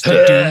just changed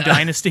to Doom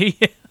Dynasty.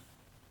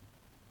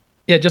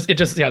 Yeah,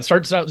 it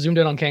starts out zoomed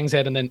in on Kang's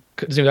head and then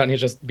zoomed out and he's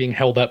just being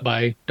held up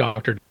by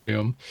Doctor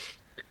Doom,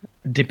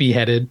 dippy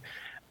headed.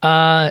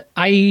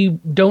 I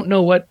don't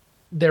know what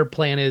their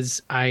plan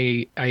is.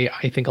 I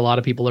think a lot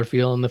of people are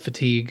feeling the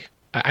fatigue.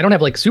 I don't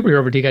have like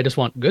superhero fatigue. I just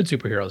want good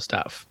superhero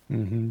stuff.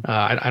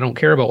 I don't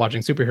care about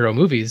watching superhero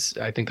movies.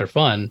 I think they're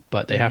fun,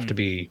 but they have to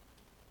be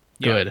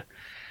good.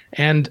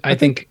 And I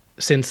think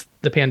since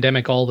the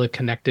pandemic, all the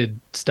connected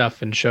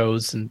stuff and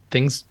shows and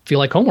things feel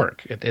like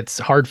homework. It's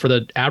hard for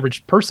the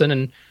average person,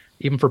 and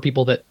even for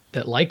people that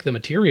like the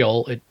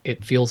material,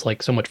 it feels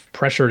like so much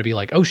pressure to be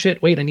like, oh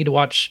shit, wait, I need to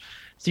watch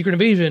Secret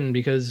Invasion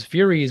because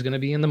Fury is going to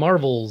be in the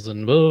Marvels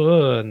and blah, blah,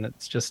 blah. And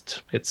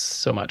it's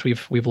so much.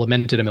 We've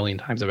lamented a million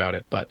times about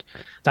it, but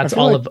that's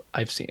all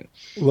I've seen.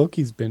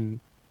 Loki's been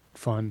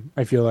fun.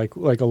 I feel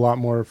like a lot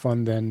more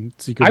fun than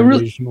Secret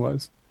Invasion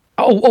was.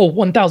 Oh,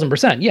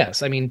 1000%.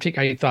 Yes. I mean,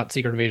 I thought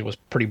Secret Invasion was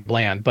pretty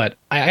bland, but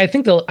I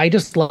think I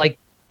just like,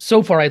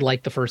 so far I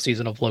liked the first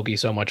season of Loki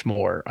so much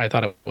more. I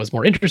thought it was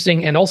more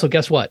interesting. And also,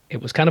 guess what?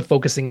 It was kind of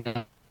focusing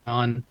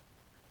on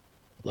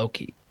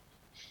Loki.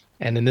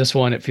 And in this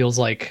one, it feels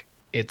like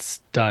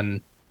it's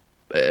done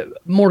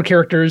more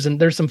characters and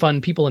there's some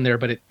fun people in there,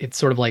 but it's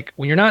sort of like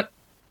when you're not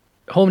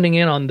honing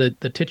in on the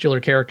titular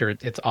character,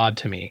 it's odd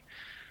to me.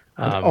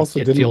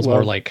 It feels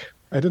more like...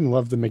 I didn't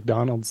love the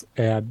McDonald's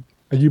ad.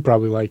 You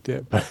probably liked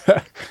it, but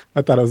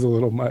I thought it was a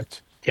little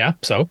much. Yeah,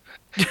 so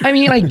I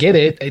mean, I get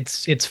it.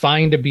 It's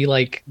fine to be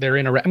like they're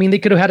in a. I mean, they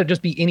could have had it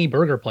just be any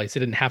burger place. It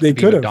didn't have to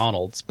be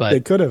McDonald's, but they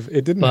could have.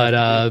 It didn't.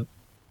 But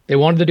they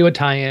wanted to do a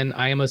tie-in.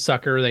 I am a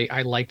sucker.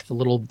 I liked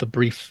the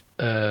brief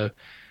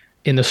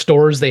in the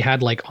stores they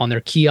had like on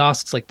their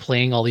kiosks, like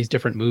playing all these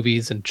different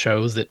movies and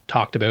shows that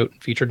talked about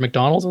and featured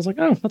McDonald's. I was like,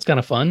 oh, that's kind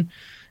of fun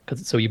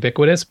because it's so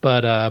ubiquitous.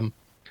 But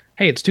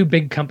hey, it's two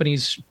big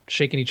companies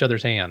shaking each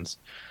other's hands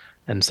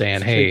and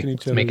saying, hey,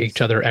 let's make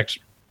each other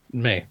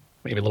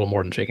maybe a little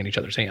more than shaking each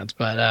other's hands,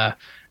 but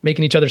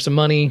making each other some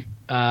money.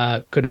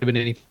 Could have been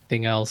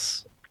anything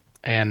else.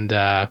 And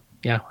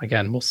yeah,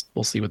 again,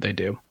 we'll see what they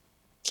do.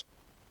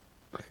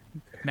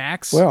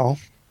 Max? Well,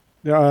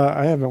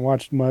 I haven't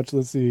watched much.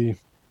 Let's see.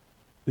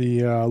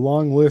 The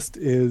long list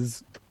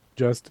is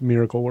just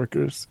Miracle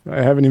Workers.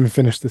 I haven't even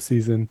finished the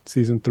season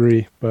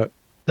 3, but... Is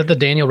that the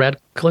Daniel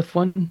Radcliffe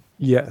one?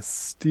 Yes.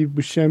 Steve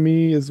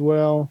Buscemi as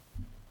well.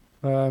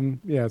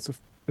 Yeah,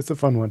 it's a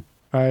fun one.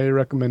 I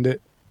recommend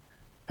it.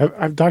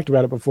 I've talked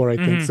about it before, I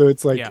think. So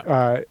it's like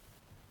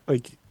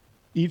like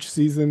each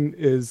season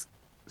is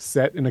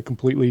set in a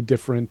completely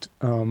different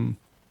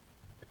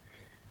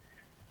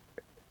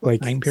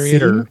like time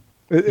period scene.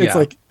 It's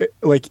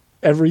like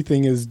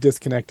everything is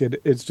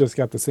disconnected. It's just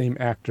got the same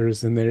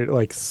actors and they're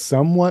like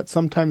somewhat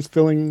sometimes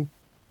filling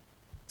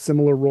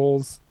similar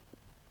roles.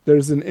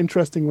 There's an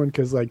interesting one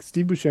because like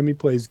Steve Buscemi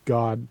plays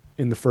God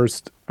in the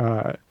first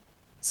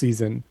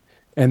season.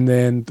 And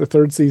then the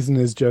third season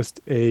is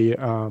just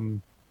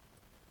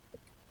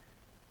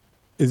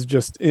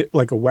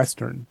like a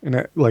Western, and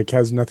it like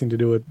has nothing to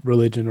do with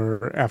religion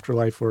or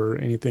afterlife or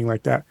anything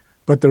like that.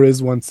 But there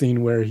is one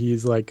scene where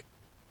he's like,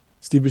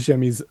 Steve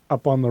Buscemi's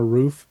up on the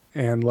roof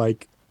and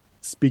like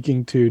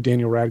speaking to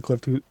Daniel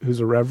Radcliffe, who's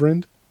a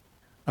reverend,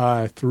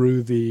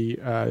 through the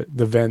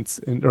vents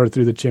or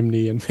through the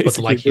chimney, and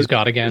basically like he's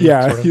God again.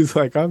 Yeah, sort of. He's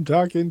like, I'm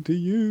talking to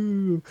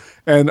you,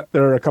 and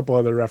there are a couple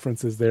other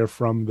references there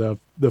from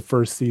the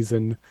first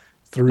season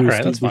through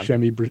Steve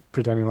Buscemi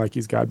pretending like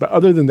he's God. But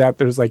other than that,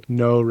 there's like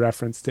no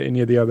reference to any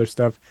of the other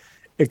stuff,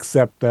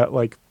 except that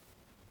like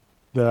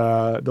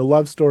the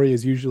love story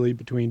is usually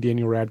between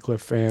Daniel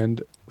Radcliffe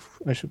and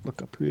I should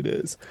look up who it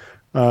is,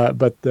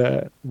 but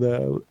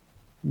the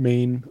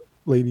main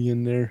lady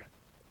in there.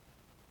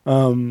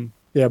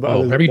 Yeah, but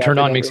whatever you turn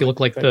on makes you look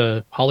like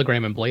the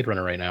hologram in Blade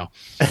Runner right now.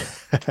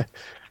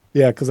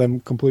 Yeah, because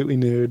I'm completely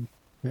nude.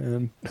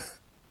 And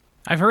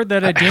I've heard that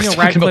Daniel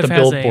Radcliffe about the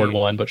has Billboard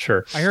one, but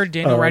sure. I heard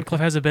Daniel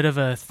Radcliffe has a bit of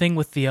a thing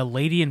with the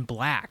Lady in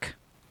Black.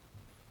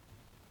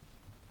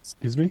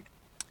 Excuse me?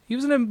 He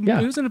was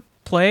in a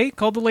play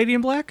called The Lady in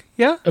Black.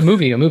 Yeah, a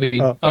movie. Oh,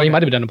 okay. He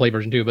might have done a play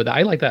version too, but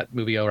I like that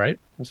movie. All right, it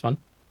was fun.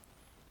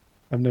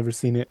 I've never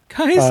seen it.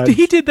 Guys,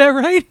 he did that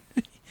right.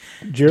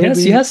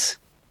 Yes.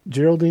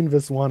 Geraldine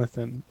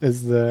Viswanathan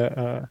is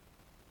the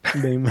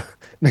name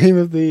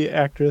of the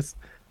actress.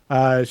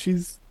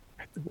 She's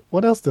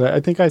what else did I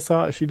think I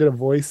saw? She did a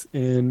voice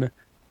in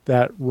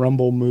that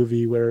Rumble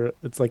movie where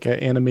it's like an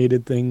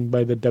animated thing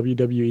by the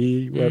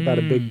WWE where about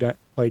a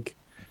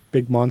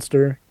big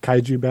monster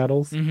kaiju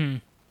battles.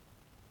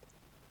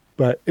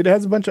 but it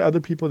has a bunch of other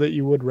people that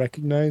you would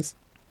recognize.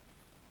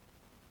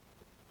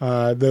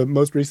 The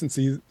most recent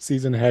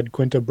season had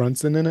Quinta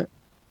Brunson in it,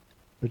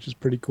 which is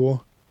pretty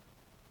cool,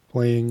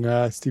 playing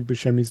Steve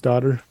Buscemi's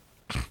daughter.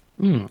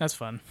 That's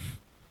fun.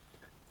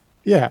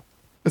 Yeah,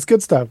 it's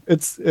good stuff.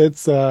 It's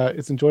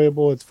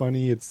enjoyable. It's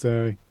funny. It's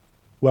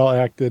well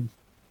acted,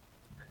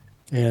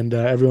 and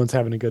everyone's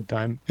having a good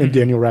time. And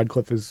Daniel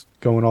Radcliffe is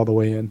going all the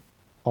way in,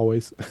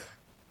 always.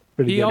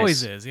 Pretty He good.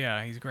 always is.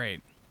 Yeah, he's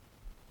great.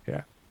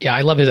 Yeah. Yeah,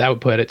 I love his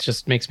output. It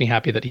just makes me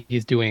happy that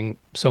he's doing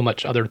so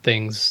much other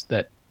things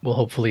that will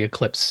hopefully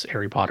eclipse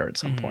Harry Potter at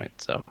some point.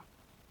 So,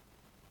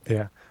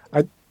 Yeah.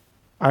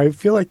 I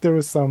feel like there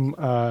was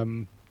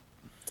some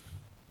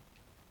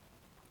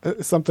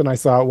something I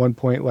saw at one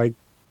point, like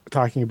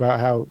talking about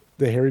how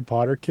the Harry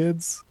Potter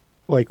kids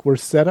like were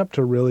set up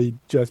to really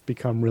just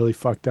become really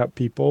fucked up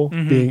people,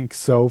 being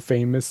so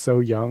famous so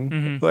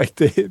young. Like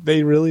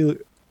they really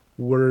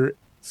were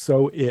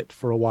so it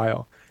for a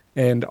while,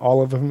 and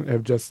all of them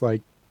have just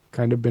like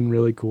kind of been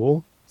really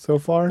cool so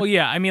far. Well,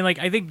 yeah, I mean, like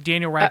I think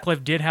Daniel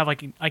Radcliffe did have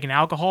like an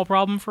alcohol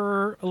problem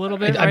for a little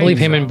bit. I right? believe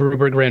him and So-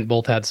 Rupert Grint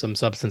both had some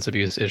substance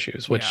abuse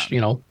issues, which,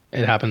 Yeah.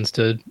 It happens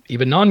to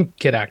even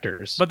non-kid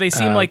actors. But they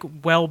seem like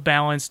well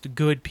balanced,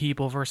 good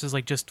people versus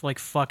like just like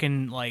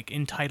fucking like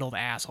entitled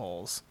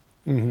assholes.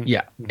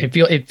 Yeah,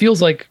 it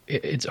feels like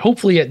it's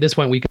hopefully at this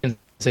point we can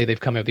say they've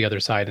come out the other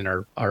side and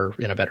are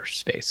in a better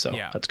space. So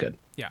Yeah. that's good.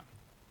 Yeah.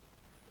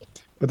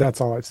 But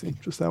that's all I've seen,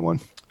 just that one.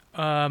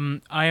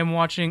 I am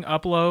watching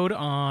Upload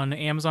on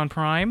Amazon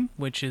Prime,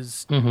 which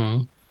is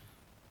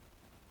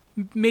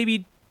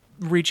maybe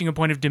reaching a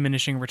point of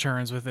diminishing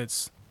returns with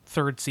its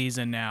third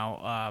season now.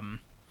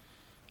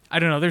 I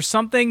don't know. There's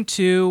something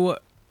to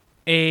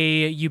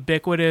a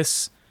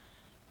ubiquitous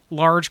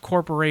large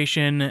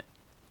corporation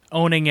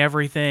owning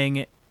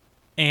everything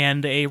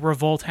and a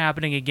revolt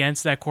happening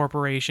against that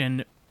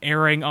corporation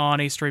airing on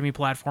a streaming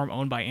platform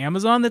owned by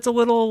Amazon that's a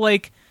little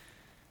like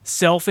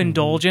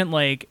self-indulgent,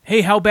 like,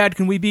 hey, how bad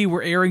can we be?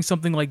 We're airing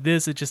something like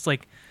this. It's just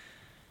like,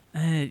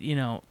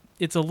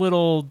 it's a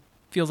little,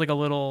 feels like a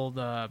little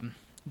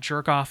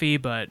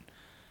jerk-offy, but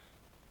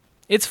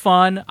it's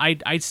fun.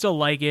 I still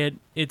like it.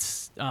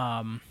 It's,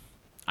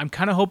 I'm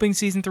kind of hoping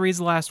season 3 is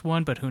the last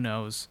one, but who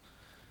knows?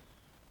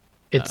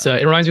 It's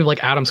it reminds me of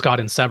like Adam Scott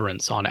in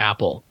Severance on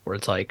Apple, where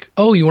it's like,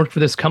 oh, you work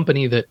for this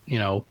company that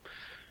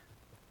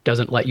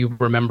doesn't let you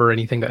remember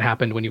anything that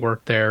happened when you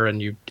worked there,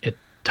 and it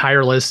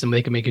tireless, and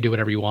they can make you do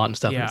whatever you want and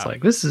stuff. And it's Yeah.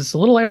 like, this is a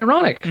little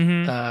ironic.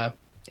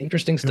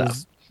 Interesting It stuff.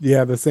 was,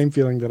 yeah, the same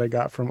feeling that I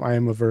got from I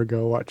Am a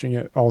Virgo watching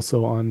it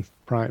also on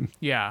Prime.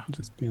 Yeah.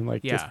 Just being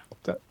like, Yeah.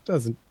 that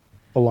doesn't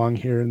belong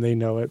here, and they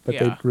know it, but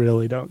Yeah. they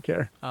really don't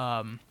care.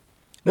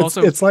 It's,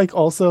 Also- it's like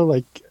also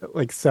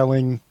like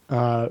selling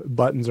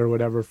buttons or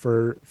whatever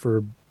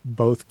for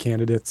both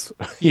candidates.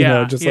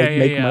 Just like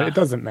make money. It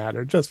doesn't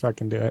matter. Just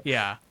fucking do it.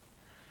 Yeah.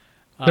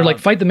 They're like,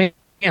 fight the man,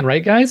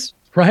 right, guys?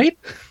 Right?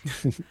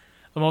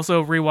 I'm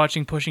also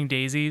rewatching Pushing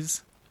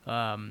Daisies.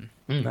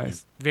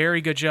 Nice.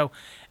 Very good show.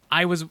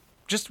 I was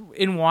just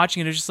in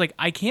watching it, it's just like,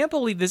 I can't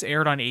believe this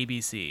aired on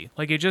ABC.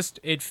 Like it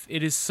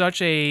is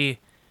such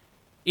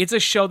it's a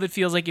show that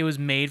feels like it was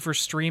made for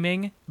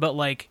streaming, but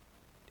like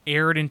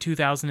aired in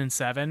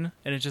 2007,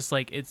 and it's just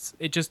like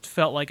it just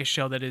felt like a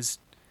show that is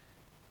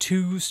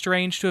too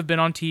strange to have been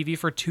on TV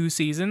for 2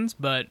 seasons,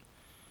 but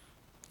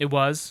it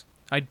was.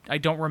 I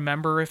don't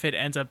remember if it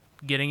ends up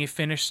getting a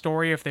finished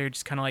story, if they're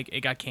just kind of like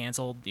it got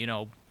canceled,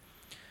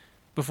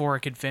 before it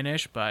could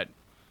finish, but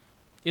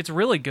it's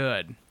really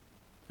good.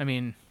 I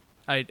mean,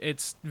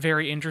 it's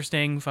very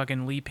interesting.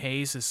 Fucking Lee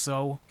Pace is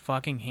so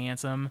fucking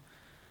handsome.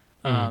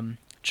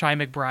 Chai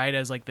McBride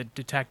as like the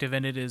detective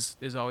in it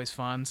is always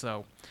fun.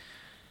 So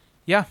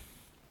yeah,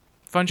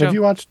 fun show. Have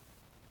you watched?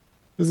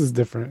 This is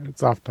different.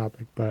 It's off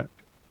topic, but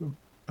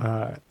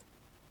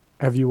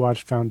have you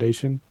watched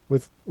Foundation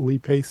with Lee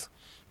Pace?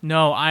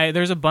 No,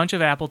 there's a bunch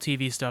of Apple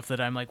TV stuff that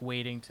I'm like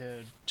waiting to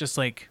just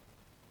like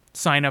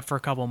sign up for a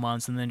couple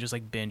months and then just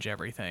like binge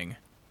everything.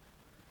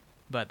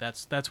 But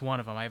that's one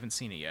of them. I haven't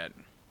seen it yet.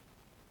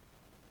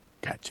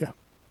 Gotcha.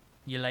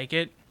 You like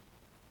it?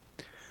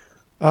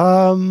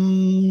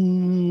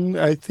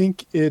 I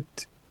think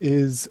it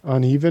is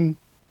uneven,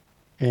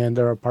 and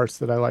there are parts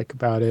that I like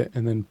about it,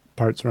 and then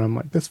parts where I'm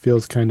like, this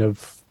feels kind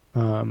of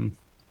phoned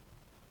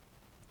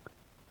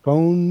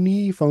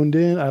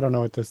in. I don't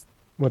know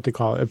what to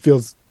call it. It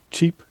feels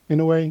cheap in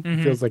a way.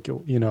 It feels like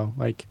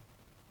like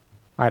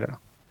I don't know.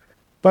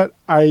 But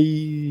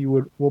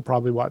we'll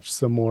probably watch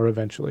some more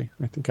eventually.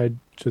 I think I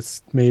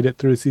just made it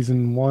through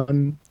season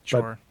 1,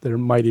 Sure. but there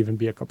might even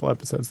be a couple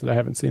episodes that I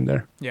haven't seen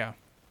there. Yeah.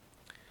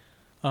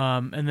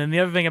 And then the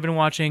other thing I've been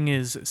watching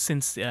is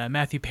since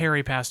Matthew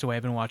Perry passed away,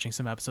 I've been watching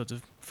some episodes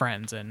of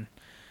Friends, and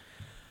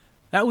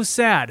that was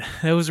sad.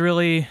 That was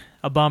really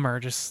a bummer.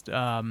 Just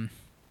I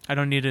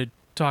don't need to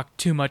talk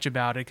too much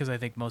about it because I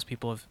think most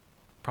people have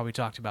probably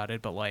talked about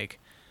it, but like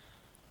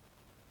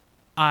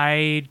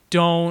I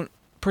don't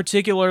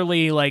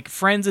particularly like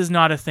Friends is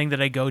not a thing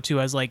that I go to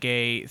as like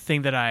a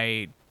thing that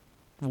I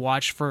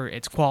watch for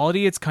its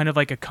quality. It's kind of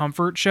like a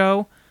comfort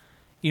show.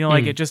 You know,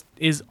 like it just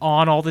is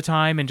on all the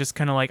time and just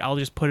kind of like I'll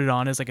just put it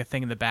on as like a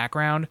thing in the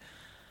background.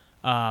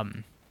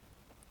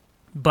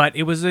 But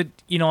it was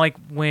like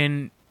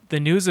when the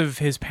news of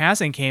his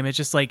passing came, it's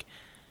just like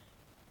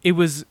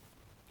it's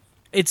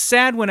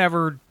sad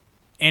whenever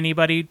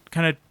anybody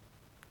kind of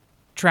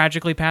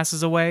tragically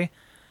passes away.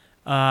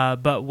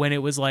 But when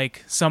it was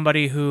like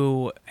somebody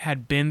who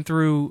had been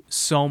through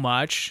so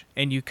much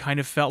and you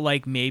kind of felt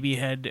like maybe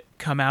had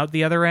come out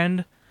the other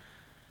end,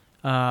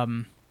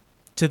 to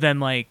then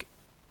like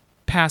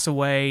pass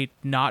away,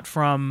 not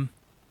from,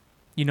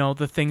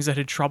 the things that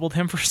had troubled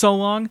him for so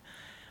long,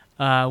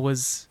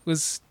 was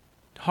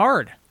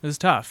hard. It was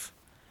tough.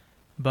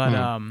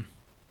 But,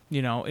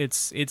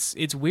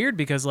 it's weird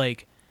because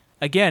like,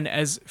 again,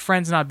 as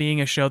Friends not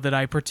being a show that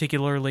I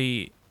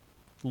particularly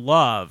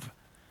love,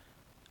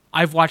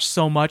 I've watched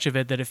so much of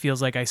it that it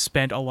feels like I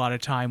spent a lot of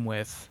time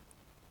with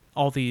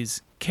all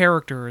these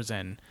characters,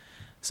 and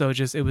so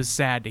it was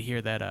sad to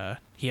hear that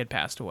he had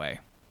passed away.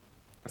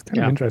 It's kind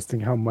of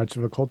interesting how much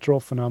of a cultural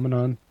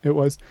phenomenon it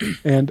was,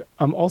 and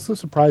I'm also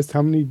surprised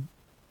how many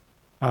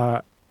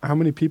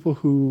people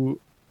who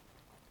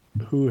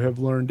have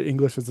learned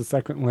English as a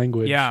second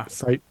language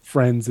cite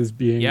Friends as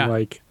being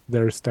like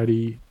their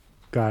study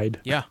guide.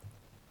 Yeah,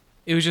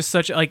 it was just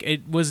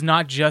it was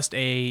not just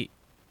a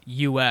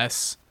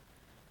U.S.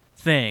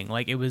 thing,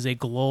 like it was a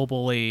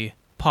globally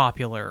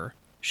popular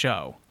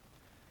show,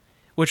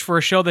 which for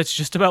a show that's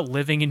just about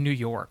living in New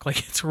York, like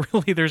it's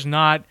really there's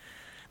not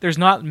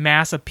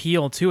mass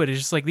appeal to it. It's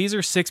just like these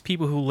are 6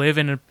 people who live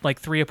in like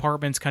 3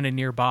 apartments kind of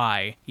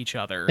nearby each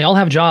other. They all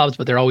have jobs,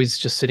 but they're always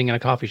just sitting in a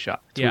coffee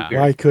shop. It's weird.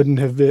 Why couldn't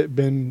have it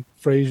been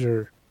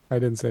Frasier? I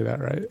didn't say that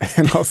right.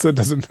 And also it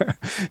doesn't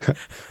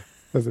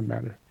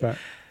matter. But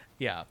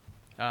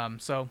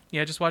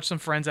just watch some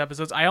Friends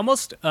episodes. I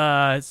almost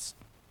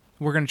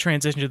we're going to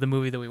transition to the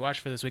movie that we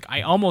watched for this week.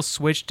 I almost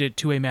switched it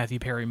to a Matthew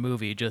Perry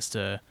movie just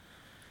to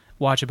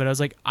watch it, but I was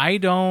like,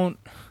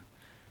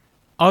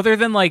 other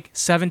than like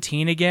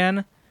 17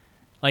 again,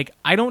 like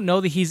I don't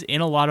know that he's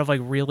in a lot of like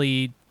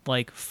really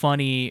like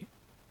funny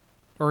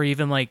or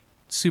even like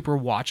super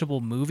watchable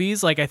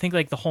movies. Like I think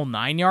like the whole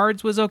 9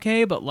 Yards was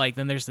okay, but like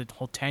then there's the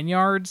whole 10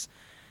 Yards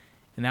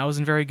and that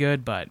wasn't very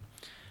good, but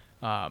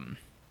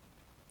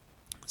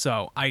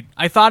so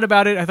I thought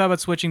about it. I thought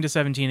about switching to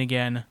 17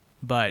 again.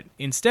 But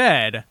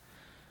instead,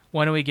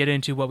 why don't we get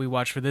into what we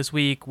watched for this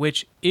week,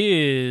 which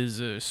is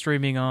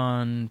streaming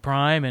on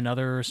Prime and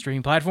other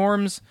streaming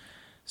platforms,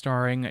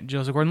 starring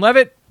Joseph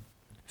Gordon-Levitt,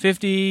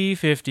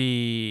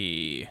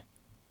 50-50.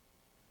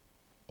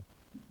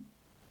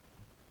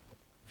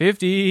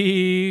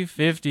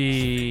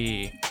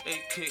 50-50.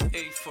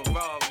 AKA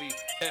Ferrari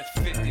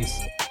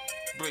F50s.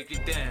 Break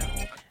it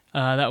down.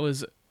 That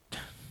was...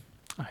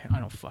 I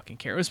don't fucking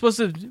care. It was supposed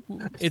to...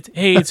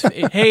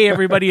 Hey,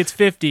 everybody, it's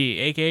 50,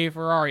 aka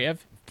Ferrari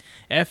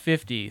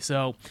F50.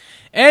 So,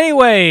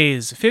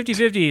 anyways,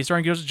 50-50,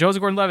 starring Joseph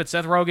Gordon-Levitt,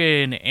 Seth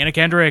Rogen, Anna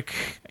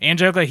Kendrick,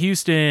 Angelica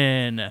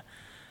Houston,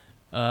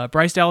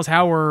 Bryce Dallas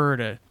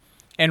Howard,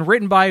 and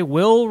written by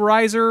Will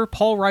Reiser,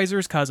 Paul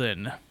Reiser's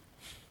cousin.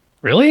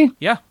 Really?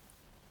 Yeah.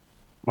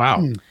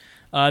 Wow.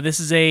 This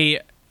is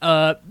a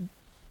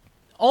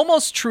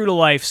almost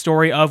true-to-life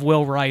story of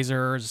Will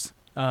Reiser's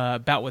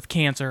bout with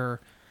cancer,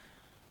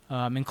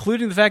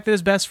 including the fact that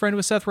his best friend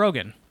was Seth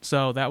Rogen.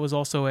 So that was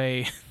also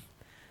a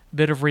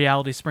bit of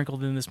reality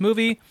sprinkled in this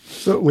movie.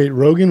 So wait,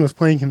 Rogen was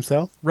playing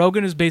himself?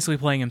 Rogen is basically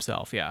playing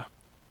himself, yeah.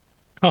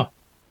 Huh.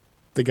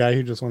 The guy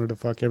who just wanted to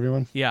fuck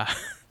everyone? Yeah.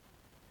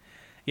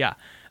 Yeah.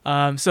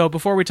 So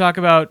before we talk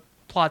about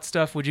plot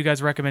stuff, would you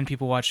guys recommend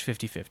people watch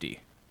 50-50?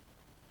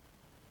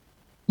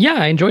 Yeah,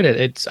 I enjoyed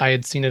it. I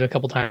had seen it a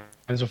couple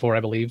times before, I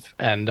believe,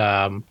 and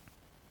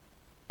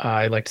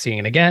I liked seeing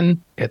it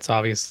again. It's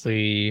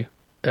obviously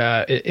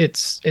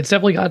it's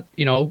definitely got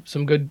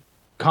some good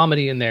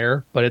comedy in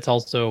there, but it's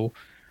also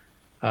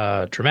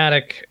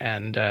dramatic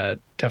and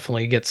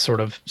definitely gets sort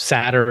of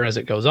sadder as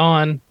it goes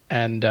on.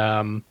 And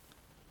I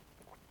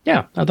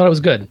thought it was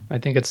good. I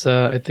think it's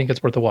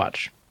worth a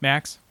watch.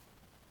 Max,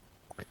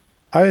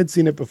 I had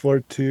seen it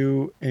before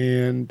too,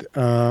 and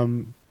I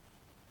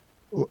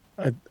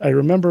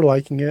remember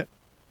liking it,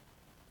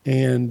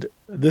 and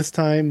this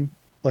time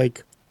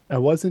like. I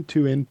wasn't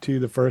too into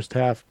the first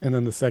half, and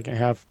then the second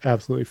half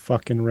absolutely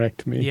fucking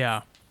wrecked me.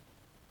 Yeah.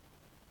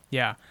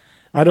 Yeah.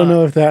 I don't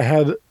know if that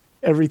had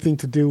everything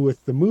to do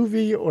with the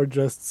movie or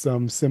just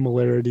some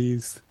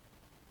similarities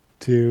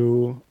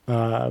to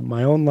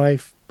my own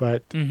life,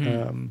 but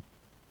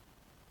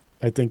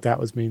I think that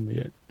was mainly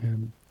it.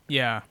 And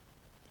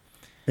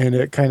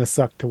it kind of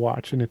sucked to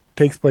watch, and it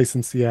takes place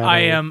in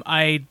Seattle.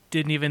 I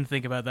didn't even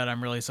think about that.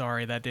 I'm really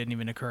sorry. That didn't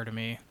even occur to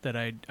me that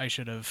I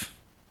should have...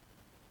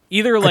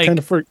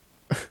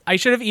 I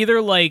should have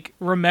either like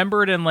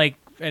remembered and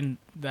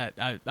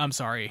that I'm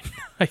sorry.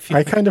 I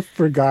kind of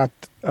forgot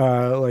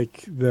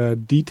like the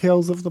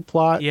details of the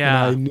plot.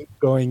 Yeah, and I knew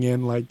going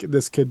in like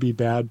this could be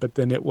bad, but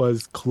then it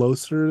was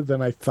closer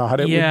than I thought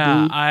it would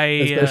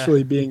be.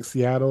 Especially being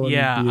Seattle and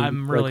being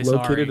I'm really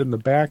located sorry. in the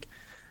back.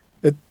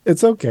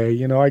 It's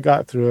okay. I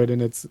got through it,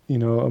 and it's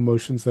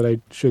emotions that I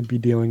should be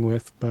dealing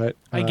with. But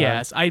I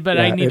guess I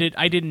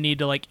didn't need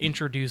to like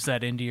introduce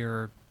that into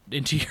your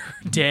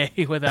day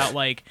without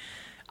like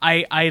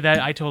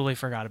I totally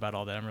forgot about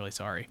all that. I'm really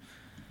sorry.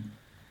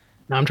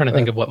 Now I'm trying to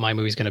think of what my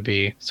movie's going to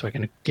be, so I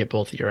can get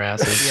both of your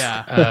asses.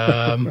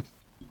 Yeah.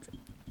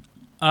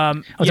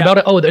 It's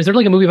about is there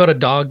like a movie about a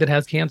dog that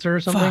has cancer or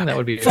something? Fuck. That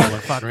would be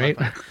Fuck, right.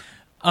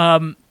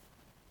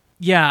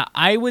 Yeah,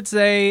 I would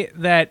say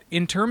that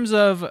in terms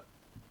of,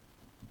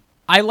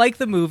 I like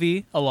the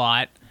movie a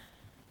lot.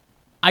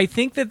 I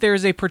think that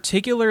there's a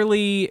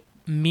particularly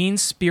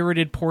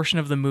mean-spirited portion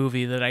of the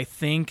movie that I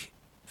think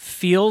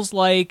feels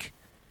like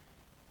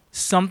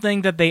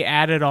something that they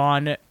added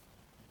on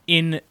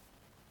in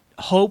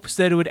hopes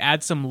that it would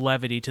add some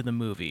levity to the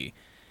movie.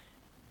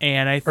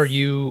 And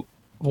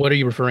what are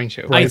you referring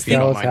to? I think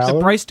the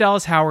Bryce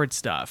Dallas Howard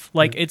stuff.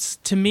 Like, it's,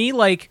 to me,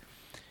 like,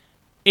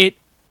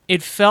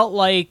 it felt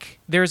like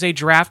there's a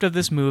draft of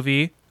this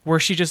movie where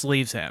she just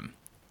leaves him.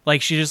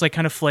 Like, she just, like,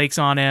 kind of flakes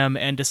on him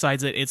and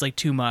decides that it's, like,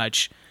 too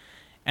much.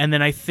 And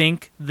then I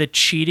think the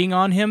cheating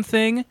on him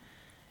thing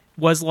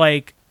was,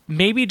 like,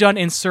 maybe done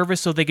in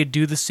service so they could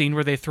do the scene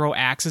where they throw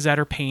axes at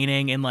her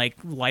painting and, like,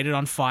 light it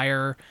on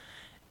fire.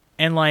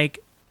 And,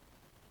 like,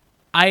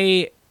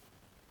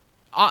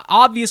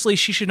 obviously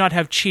she should not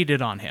have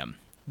cheated on him.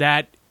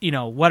 That,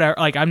 whatever,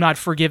 like, I'm not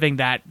forgiving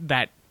that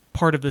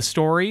part of the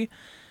story.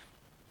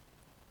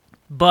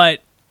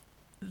 But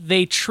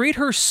they treat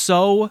her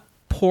so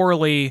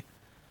poorly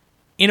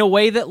in a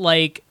way that,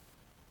 like,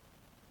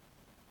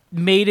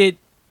 made it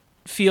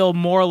feel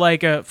more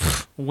like a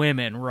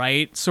women,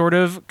 right? Sort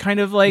of, kind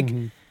of like,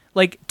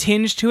 like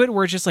tinge to it,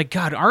 where it's just like,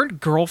 God, aren't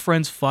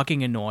girlfriends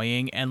fucking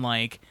annoying? And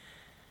like,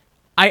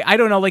 I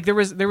don't know, like there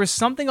was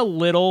something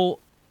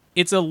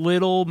it's a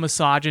little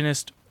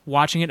misogynist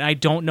watching it. And I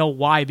don't know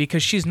why,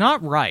 because she's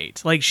not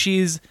right. Like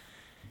she's,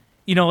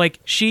 like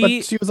But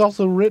she was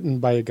also written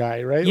by a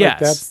guy, right?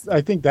 Yes. Like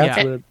I think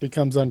that's where it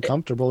becomes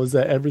uncomfortable, is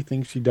that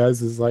everything she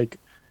does is like,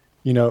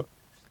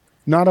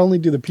 not only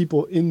do the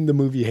people in the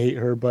movie hate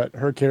her, but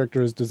her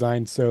character is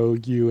designed so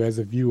you as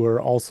a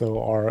viewer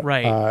also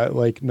are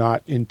like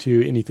not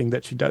into anything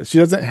that she does. She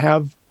doesn't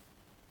have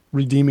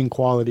redeeming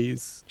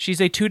qualities.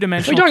 She's a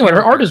two-dimensional What are you talking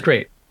about? Her art is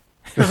great.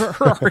 her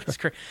art is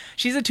great.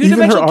 She's a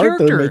two-dimensional Even her art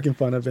character. they're making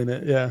fun of in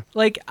it, yeah.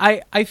 Like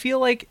I feel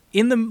like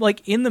in the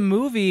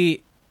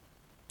movie,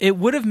 it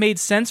would have made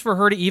sense for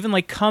her to even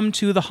like come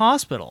to the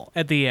hospital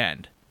at the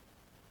end.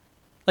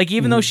 Like,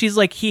 even though she's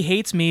like, he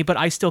hates me, but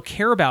I still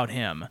care about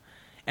him.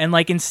 And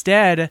like,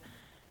 instead,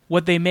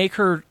 what they make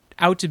her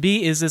out to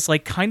be is this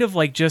like kind of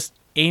like just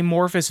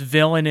amorphous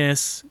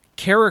villainous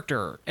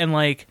character. And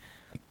like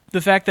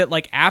the fact that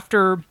like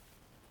after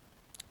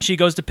she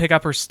goes to pick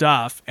up her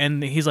stuff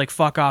and he's like,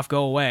 fuck off,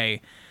 go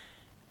away.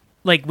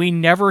 Like, we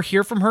never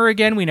hear from her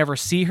again. We never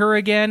see her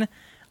again.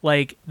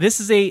 Like, this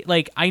is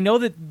I know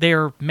that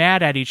they're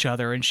mad at each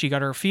other and she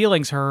got her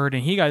feelings hurt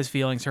and he got his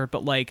feelings hurt,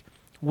 but, like,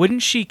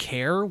 wouldn't she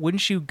care? Wouldn't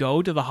she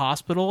go to the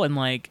hospital and,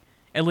 like,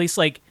 at least,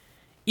 like,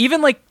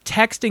 even, like,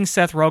 texting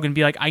Seth Rogen,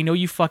 be like, I know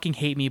you fucking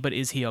hate me, but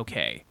is he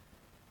okay?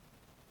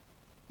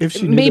 If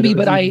she knew maybe,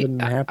 that it but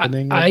was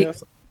happening,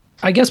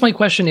 I guess my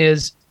question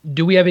is,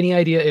 do we have any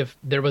idea if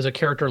there was a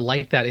character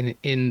like that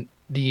in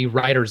the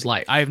writer's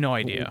life? I have no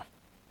idea.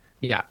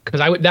 Yeah,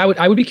 because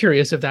I would be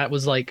curious if that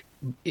was like,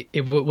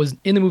 if it was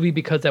in the movie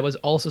because that was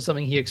also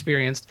something he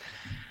experienced.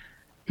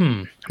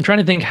 I'm trying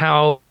to think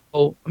how.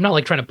 I'm not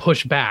like trying to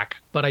push back,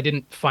 but I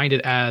didn't find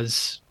it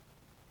as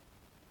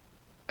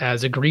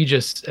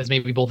egregious as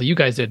maybe both of you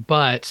guys did.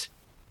 But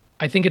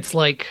I think it's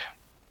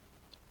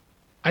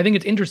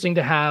interesting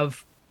to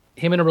have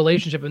him in a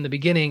relationship in the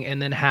beginning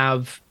and then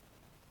have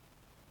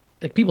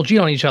like people cheat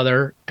on each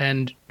other,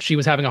 and she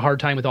was having a hard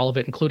time with all of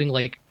it, including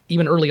like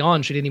even early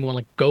on, she didn't even want to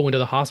like go into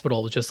the hospital.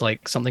 It was just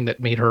like something that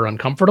made her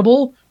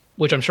uncomfortable,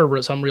 which I'm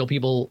sure some real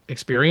people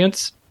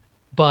experience.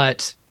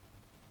 But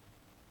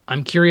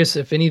I'm curious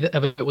if any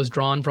of it was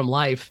drawn from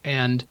life.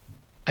 And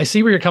I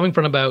see where you're coming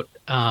from about,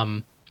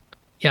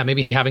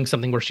 maybe having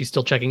something where she's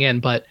still checking in.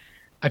 But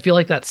I feel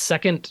like that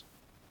second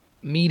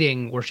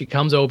meeting where she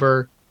comes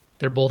over,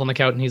 they're both on the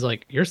couch and he's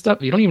like, your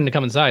stuff, you don't even need to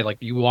come inside. Like,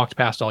 you walked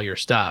past all your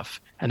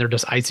stuff, and they're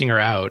just icing her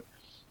out.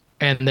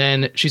 And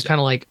then she's kind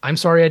of like, I'm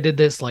sorry I did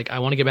this. Like, I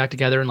want to get back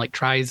together, and like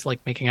tries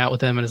like making out with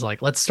him and is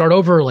like, let's start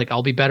over. Like,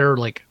 I'll be better.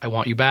 Like, I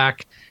want you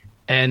back.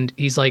 And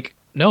he's like,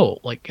 no,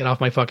 like, get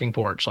off my fucking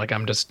porch. Like,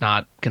 I'm just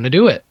not going to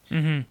do it.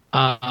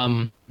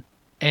 Mm-hmm.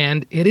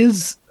 And it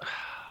is,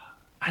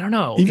 I don't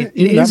know. Even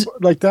is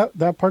like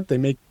that part, they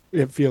make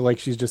it feel like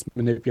she's just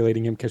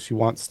manipulating him because she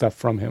wants stuff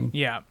from him.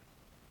 Yeah.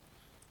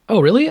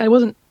 Oh, really? I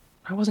wasn't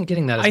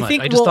getting that as much.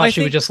 I just thought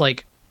she was just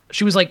like,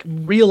 she was like,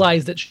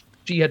 realized that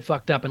she had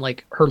fucked up, and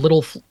like her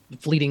little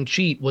fleeting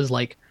cheat was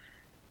like,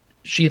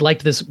 she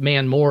liked this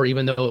man more,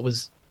 even though it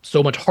was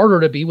so much harder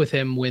to be with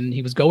him when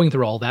he was going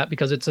through all that,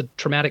 because it's a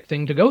traumatic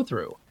thing to go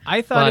through.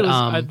 I thought it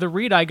was the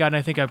read I got, and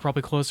I think I'm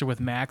probably closer with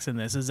Max in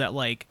this, is that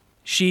like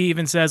she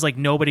even says like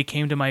nobody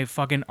came to my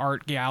fucking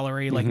art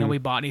gallery, like nobody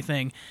bought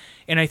anything.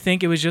 And I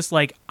think it was just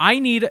like, I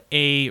need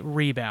a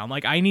rebound.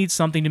 Like, I need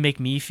something to make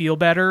me feel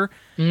better.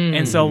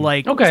 And so,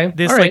 like,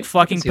 this, like,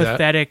 fucking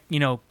pathetic,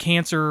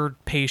 cancer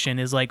patient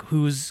is, like,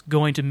 who's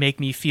going to make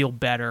me feel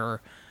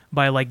better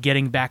by, like,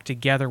 getting back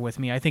together with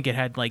me. I think it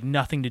had, like,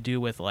 nothing to do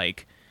with,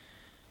 like,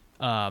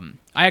 I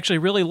actually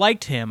really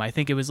liked him. I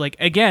think it was, like,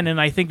 again,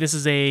 and I think this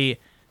is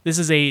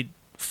a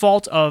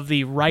fault of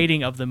the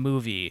writing of the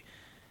movie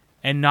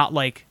and not,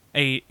 like,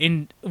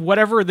 in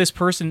whatever this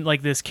person,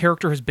 like this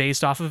character is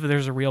based off of, if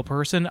there's a real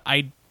person,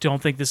 I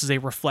don't think this is a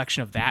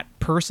reflection of that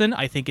person.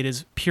 I think it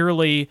is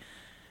purely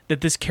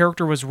that this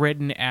character was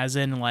written as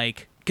in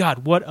like,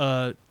 God, what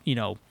a,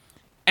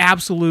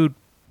 absolute,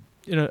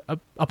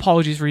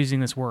 apologies for using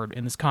this word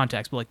in this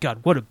context, but like, God,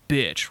 what a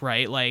bitch,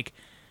 right? Like,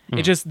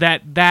 it just,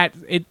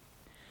 the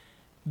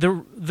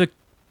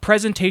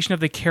presentation of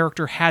the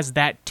character has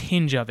that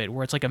tinge of it,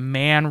 where it's like a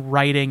man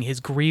writing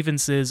his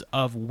grievances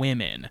of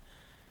women.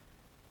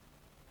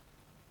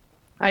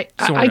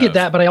 I get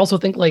that, but I also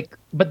think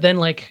but then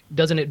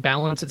doesn't it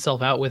balance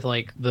itself out with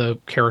like the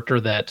character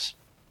that,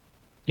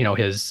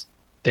 his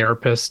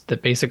therapist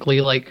that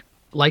basically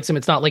likes him?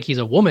 It's not like he's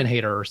a woman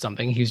hater or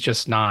something. He's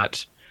just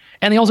not.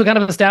 And they also kind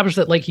of established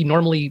that like he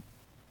normally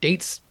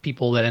dates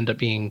people that end up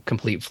being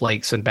complete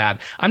flakes and bad.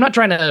 I'm not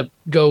trying to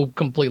go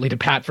completely to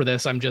pat for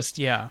this. I'm just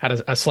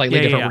had a slightly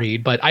different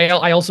read, but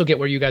I also get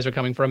where you guys are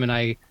coming from. And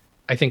I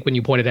think when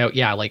you pointed out,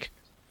 like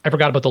I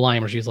forgot about the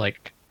line where she's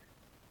like,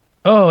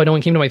 oh, no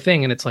one came to my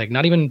thing. And it's like,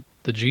 not even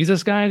the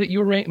Jesus guy that you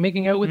were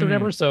making out with or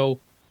whatever. So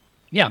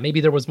yeah,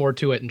 maybe there was more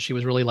to it. And she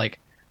was really like,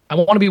 I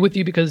want to be with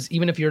you because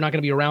even if you're not going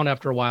to be around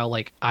after a while,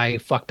 like I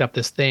fucked up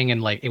this thing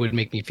and like, it would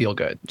make me feel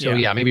good. So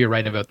yeah, maybe you're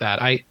right about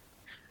that. I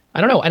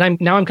don't know. And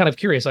I'm kind of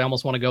curious. I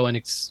almost want to go and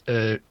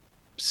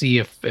see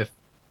if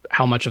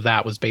how much of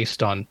that was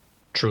based on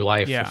true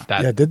life. Yeah.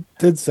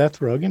 Did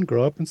Seth Rogen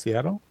grow up in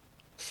Seattle?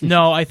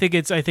 No, I think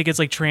it's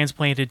like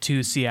transplanted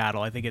to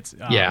Seattle. I think it's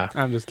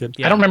I'm just kidding.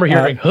 Yeah. I don't remember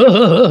hearing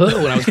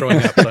when I was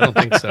growing up, so I don't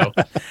think so.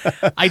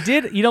 I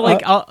did,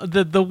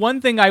 the one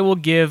thing I will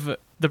give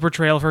the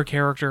portrayal of her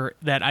character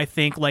that I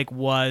think like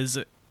was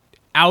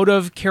out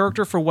of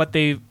character for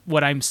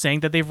what I'm saying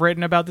that they've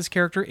written about this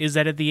character is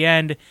that at the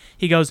end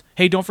he goes,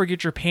 "Hey, don't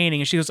forget your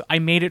painting," and she goes, "I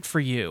made it for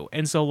you."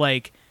 And so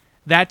like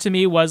that to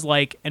me was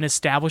like an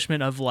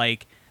establishment of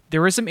like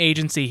there is some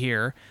agency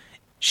here.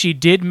 She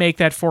did make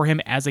that for him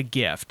as a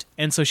gift,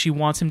 and so she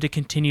wants him to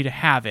continue to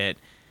have it,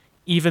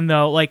 even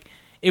though, like,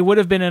 it would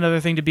have been another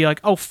thing to be like,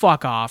 oh,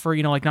 fuck off, or,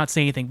 like, not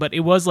say anything, but it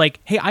was like,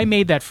 hey, I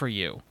made that for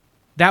you.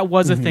 That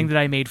was a thing that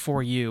I made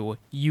for you.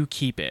 You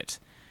keep it.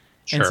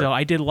 Sure. And so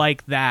I did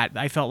like that.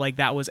 I felt like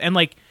that was, and,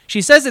 like,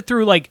 she says it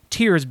through, like,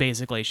 tears,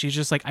 basically. She's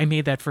just like, I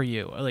made that for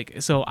you. Like,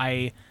 so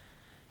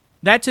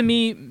that to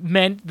me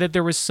meant that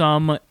there was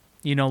some,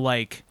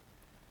 like,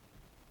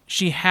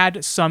 she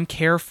had some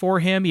care for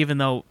him, even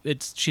though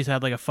she's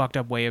had like a fucked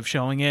up way of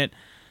showing it.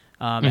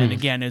 And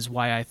again, is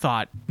why I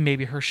thought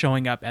maybe her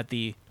showing up at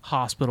the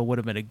hospital would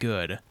have been a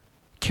good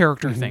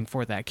character thing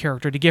for that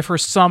character to give her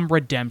some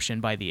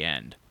redemption by the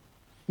end.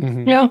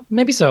 Yeah,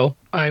 maybe so.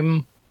 Maybe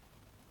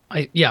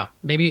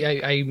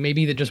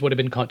that just would have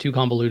been too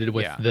convoluted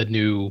with the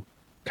new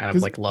kind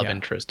of like love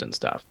interest and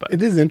stuff. But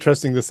it is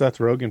interesting, the Seth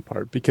Rogen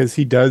part, because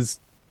he does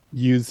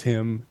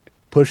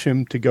push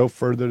him to go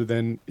further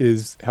than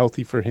is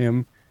healthy for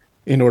him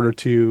in order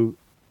to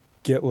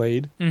get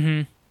laid.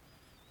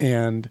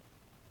 And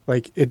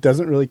like, it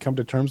doesn't really come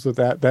to terms with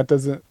that.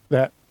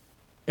 That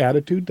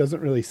attitude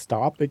doesn't really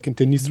stop. It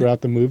continues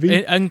throughout the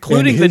movie,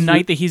 including the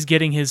night that he's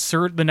getting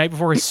the night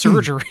before his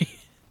surgery.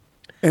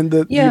 And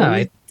the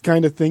only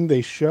kind of thing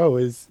they show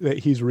is that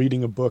he's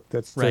reading a book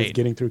that says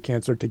getting through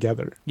cancer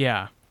together.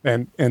 Yeah.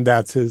 And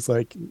that's his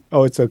like,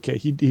 oh, it's okay.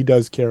 He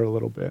does care a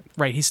little bit.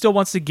 Right. He still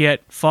wants to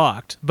get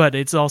fucked, but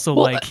it's also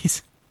like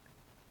he's.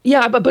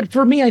 Yeah, but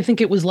for me, I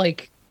think it was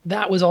like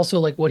that was also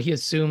like what he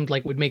assumed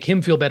like would make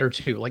him feel better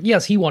too. Like,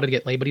 yes, he wanted to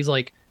get laid, but he's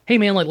like, hey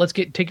man, like let's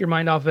take your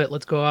mind off it.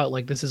 Let's go out.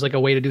 Like this is like a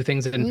way to do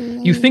things.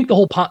 And you think the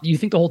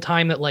whole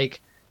time that like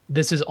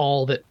this is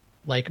all that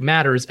like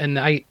matters. And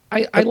I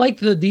like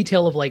the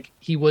detail of like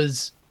he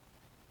wasn't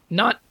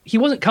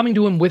coming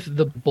to him with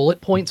the bullet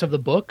points of the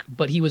book,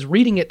 but he was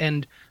reading it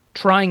and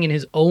trying in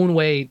his own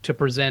way to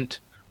present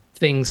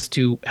things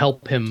to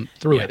help him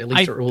through it. At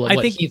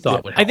least he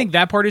thought would help. I think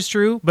that part is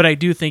true, but I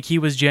do think he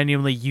was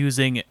genuinely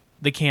using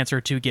the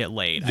cancer to get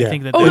laid. Yeah. I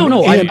think that.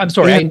 I'm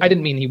sorry. I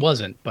didn't mean he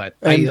wasn't, but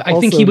I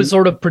think he was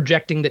sort of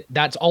projecting that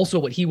that's also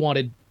what he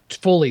wanted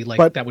fully.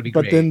 Like that would be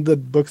great. But then the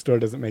bookstore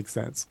doesn't make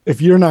sense.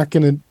 If you're not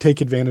going to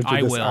take advantage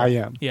of this, I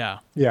am. Yeah.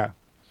 Yeah.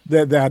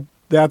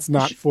 That's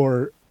not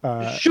for.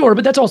 Sure,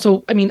 but that's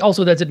also,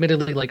 that's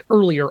admittedly like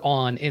earlier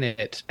on in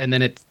it, and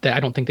then I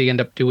don't think they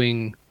end up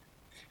doing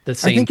the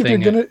same thing. I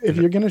think if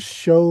you're gonna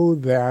show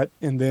that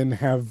and then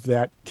have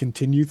that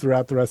continue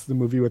throughout the rest of the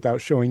movie without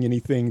showing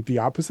anything the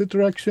opposite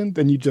direction,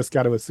 then you just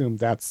got to assume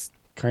that's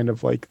kind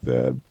of like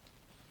the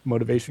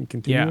motivation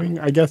continuing,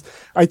 I guess.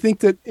 I think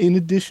that in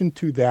addition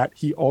to that,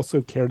 he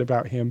also cared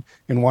about him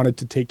and wanted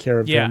to take care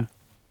of him.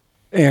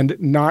 And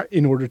not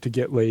in order to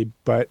get laid,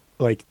 but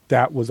like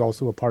that was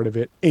also a part of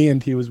it.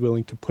 And he was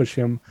willing to push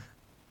him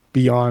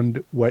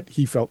beyond what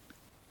he felt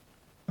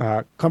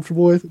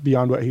comfortable with,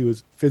 beyond what he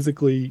was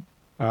physically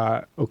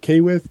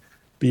okay with,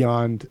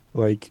 beyond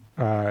like,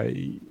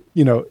 to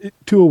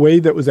a way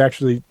that was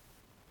actually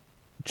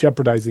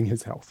jeopardizing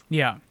his health.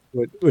 Yeah.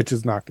 Which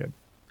is not good.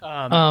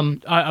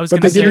 I was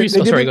But going to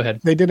say, sorry, go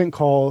ahead. They didn't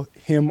call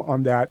him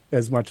on that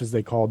as much as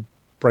they called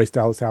Bryce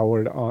Dallas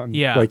Howard on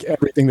like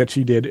everything that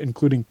she did,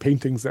 including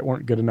paintings that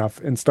weren't good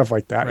enough and stuff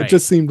like that. Right. It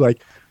just seemed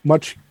like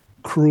much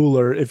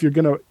crueler if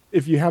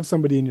you have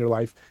somebody in your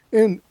life,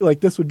 and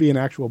like this would be an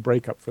actual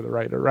breakup for the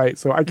writer, right?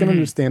 So I can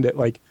understand it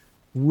like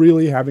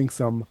really having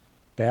some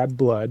bad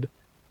blood,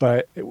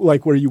 but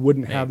like where you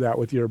wouldn't have that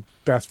with your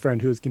best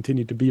friend who has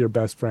continued to be your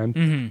best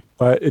friend.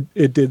 But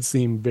it did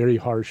seem very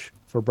harsh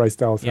for Bryce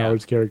Dallas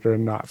Howard's character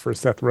and not for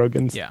Seth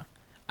Rogen's. Yeah.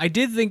 I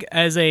did think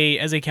as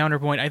a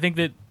counterpoint, I think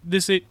that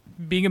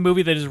being a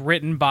movie that is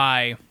written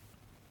by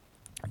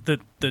the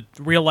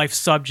real life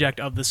subject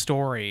of the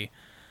story,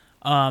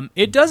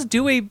 it does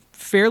do a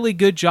fairly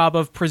good job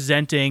of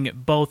presenting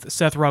both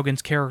Seth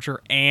Rogen's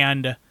character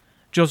and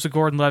Joseph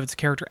Gordon-Levitt's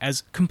character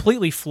as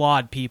completely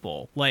flawed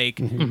people.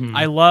 Like,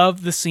 I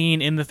love the scene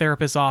in the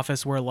therapist's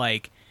office where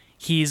like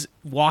he's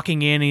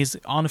walking in, he's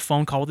on a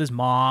phone call with his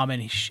mom,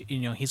 and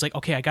he's like,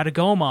 "Okay, I gotta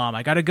go, Mom.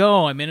 I gotta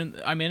go. I'm in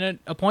an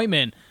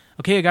appointment.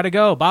 Okay, I gotta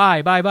go.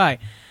 Bye."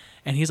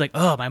 And he's like,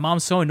 "Oh, my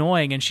mom's so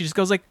annoying." And she just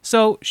goes like,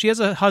 "So she has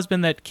a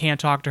husband that can't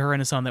talk to her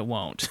and a son that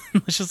won't."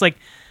 It's just like,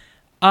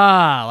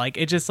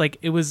 it just like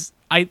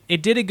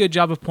it did a good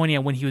job of pointing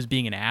out when he was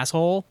being an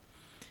asshole.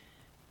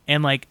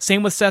 And like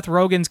same with Seth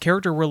Rogen's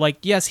character, where like,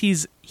 yes,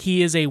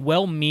 he is a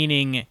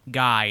well-meaning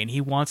guy and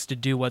he wants to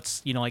do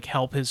what's, like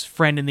help his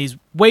friend in these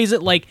ways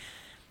that like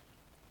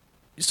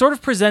sort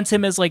of presents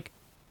him as like,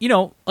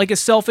 like a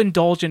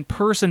self-indulgent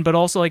person, but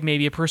also like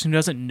maybe a person who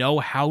doesn't know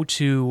how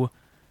to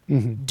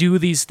do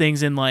these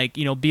things and like,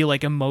 be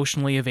like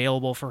emotionally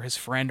available for his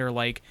friend or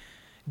like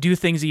do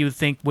things that you would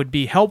think would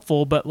be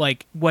helpful. But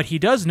like what he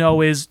does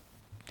know is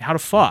how to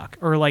fuck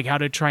or like how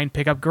to try and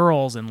pick up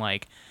girls and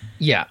like,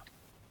 yeah.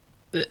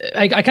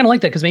 I kind of like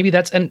that because maybe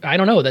that's, and I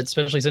don't know, that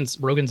especially since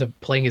Rogen's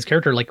playing his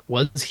character, like,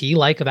 was he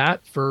like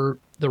that for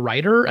the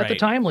writer at the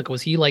time? Like,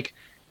 was he like,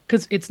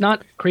 because it's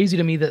not crazy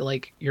to me that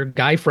like your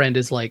guy friend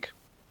is like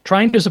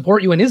trying to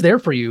support you and is there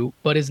for you,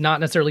 but is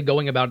not necessarily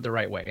going about it the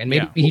right way. And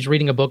maybe he's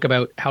reading a book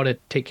about how to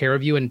take care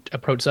of you and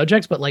approach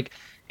subjects, but like,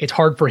 it's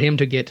hard for him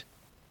to get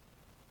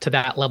to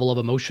that level of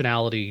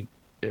emotionality,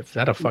 if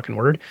that's a fucking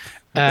word,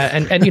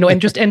 and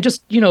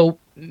just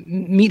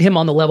meet him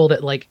on the level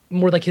that like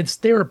more like his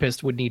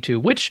therapist would need to,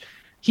 which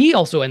he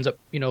also ends up,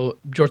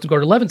 Joseph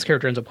Gordon-Levitt's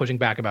character ends up pushing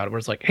back about it, where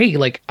it's like, hey,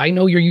 like I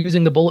know you're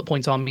using the bullet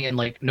points on me, and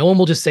like no one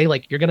will just say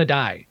like you're gonna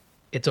die.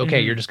 It's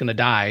okay, you're just gonna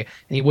die.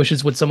 And he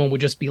wishes someone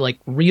would just be like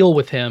real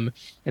with him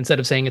instead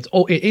of saying it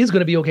is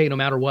gonna be okay no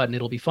matter what and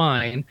it'll be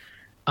fine.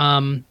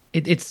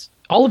 It's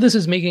all of this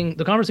is making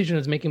the conversation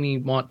is making me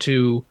want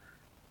to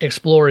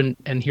explore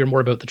and hear more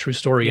about the true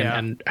story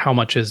and how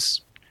much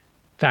is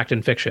fact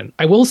and fiction.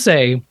 I will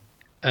say,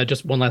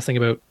 just one last thing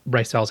about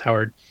Bryce Dallas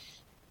Howard.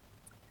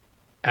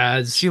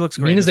 As she looks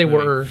great mean as they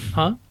movie.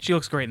 were, She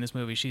looks great in this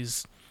movie.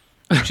 She's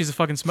a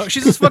fucking smoke.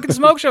 She's a fucking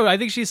smoke show. I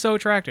think she's so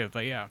attractive.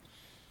 But yeah.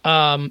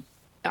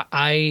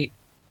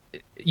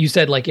 You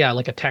said like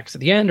a text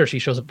at the end, or she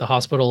shows up at the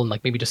hospital and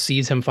like maybe just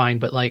sees him fine.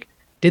 But like,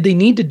 did they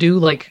need to do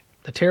like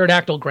the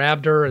pterodactyl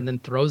grabbed her and then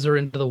throws her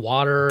into the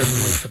water and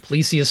then, like the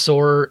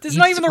plesiosaur? There's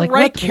not even the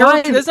right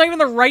character. There's not even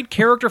the right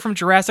character from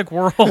Jurassic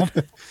World.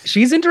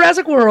 She's in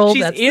Jurassic World.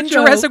 She's in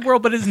Jurassic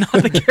World, but it's not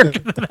the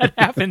character that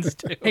happens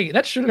to. Hey,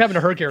 that should have happened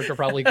to her character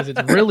probably because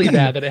it's really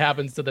bad that it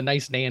happens to the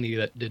nice nanny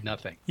that did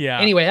nothing.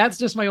 Yeah. Anyway, that's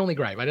just my only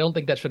gripe. I don't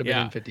think that should have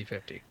been in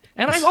 50-50.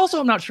 And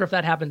I'm not sure if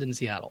that happened in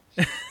Seattle.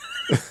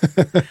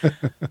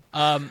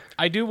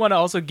 I do want to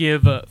also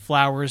give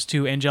flowers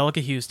to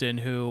Angelica Houston,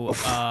 who,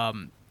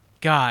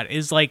 God,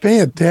 is like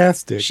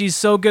fantastic. She's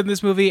so good in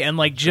this movie, and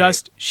like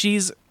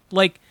she's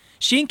like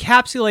she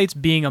encapsulates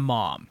being a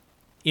mom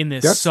in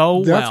this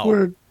That's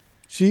where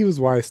she was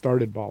why I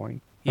started bawling.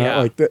 Yeah,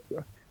 like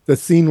the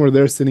scene where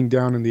they're sitting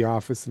down in the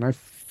office, and I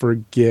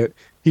forget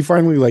he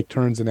finally like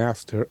turns and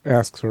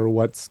asks her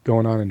what's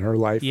going on in her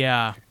life.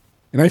 Yeah.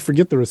 And I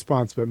forget the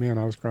response, but man,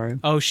 I was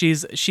crying. Oh,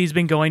 she's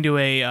been going to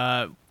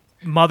a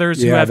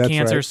mothers who have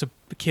cancer,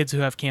 kids who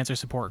have cancer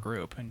support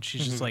group, and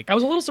she's just like. I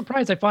was a little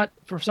surprised. I thought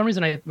for some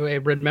reason I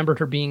remembered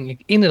her being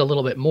in it a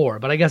little bit more,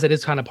 but I guess it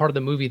is kind of part of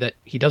the movie that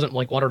he doesn't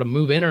like want her to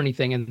move in or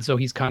anything, and so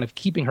he's kind of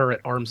keeping her at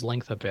arm's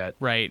length a bit.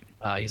 Right.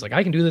 He's like,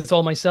 I can do this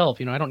all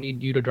myself. I don't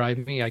need you to drive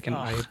me.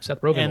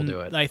 Seth Rogen will do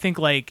it. I think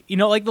like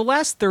like the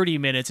last 30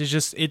 minutes is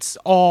just it's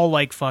all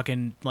like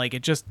fucking like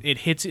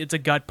it's a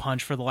gut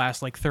punch for the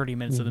last like 30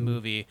 minutes of the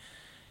movie.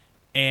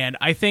 And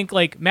I think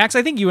like Max,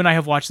 I think you and I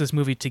have watched this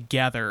movie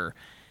together,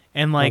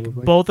 and like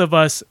both of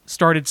us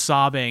started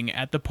sobbing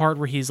at the part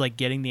where he's like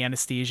getting the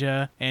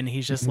anesthesia, and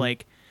he's just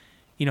like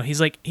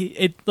he's like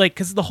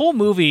because the whole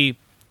movie,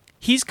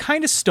 he's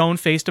kind of stone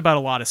faced about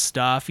a lot of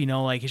stuff.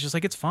 Like he's just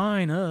like, it's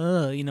fine.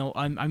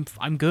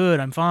 I'm good.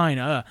 I'm fine.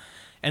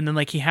 And then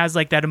like he has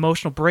like that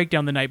emotional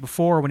breakdown the night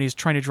before when he's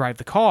trying to drive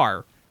the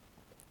car.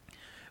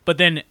 But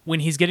then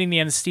when he's getting the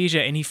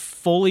anesthesia and he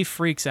fully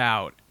freaks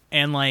out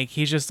and like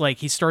he's just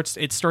like it starts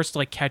to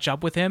like catch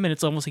up with him, and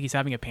it's almost like he's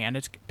having a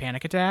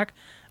panic attack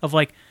of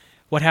like,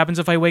 what happens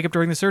if I wake up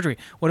during the surgery?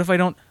 What if I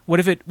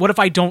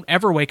don't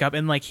ever wake up?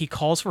 And like he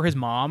calls for his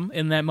mom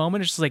in that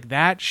moment. It's just like,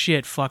 that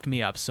shit fucked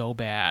me up so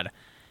bad.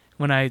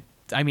 When I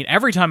mean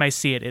every time I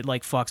see it, it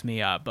like fucks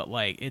me up, but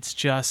like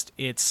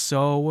it's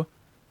so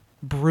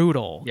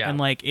brutal. Yeah. And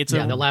like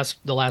the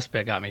last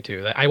bit got me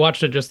too. I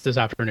watched it just this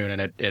afternoon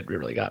and it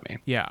really got me.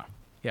 Yeah.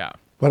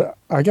 But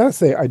I gotta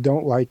say, I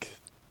don't like,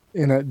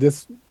 and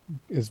this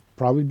is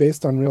probably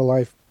based on real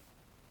life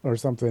or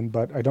something,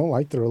 but I don't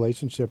like the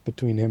relationship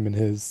between him and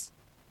his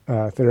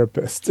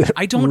therapist.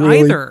 I don't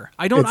Really, either.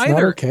 I don't it's either.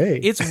 not okay.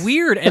 It's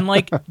weird, and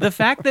like the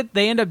fact that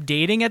they end up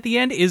dating at the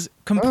end is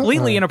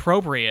completely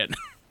inappropriate.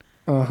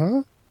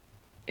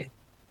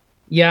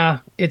 Yeah,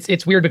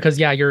 it's weird because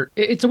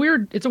it's a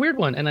weird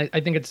one, and I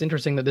think it's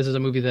interesting that this is a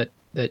movie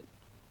that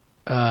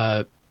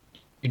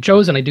you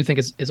chose, and I do think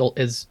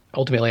is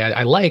ultimately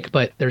I like,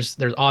 but there's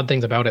odd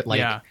things about it,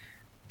 like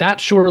that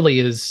surely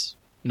is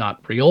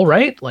not real,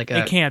 right? Like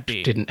it can't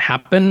be. Didn't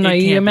happen, I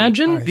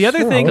imagine. The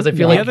other thing, because I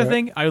feel like the other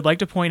thing I would like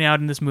to point out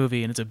in this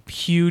movie, and it's a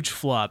huge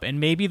flub, and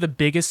maybe the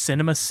biggest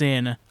cinema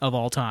sin of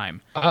all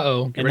time.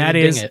 And that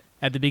is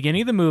at the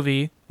beginning of the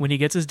movie when he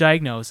gets his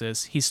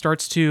diagnosis, he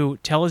starts to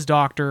tell his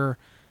doctor,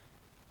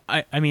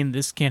 I mean,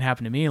 this can't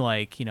happen to me.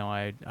 Like,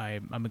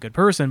 I'm a good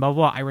person, blah,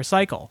 blah, blah. I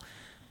recycle.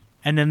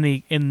 And then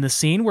in the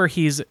scene where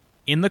he's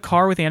in the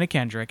car with Anna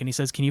Kendrick and he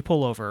says, can you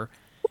pull over?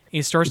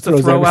 He starts to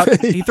throw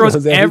out, he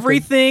throws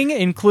everything,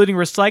 including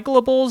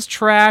recyclables,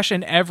 trash,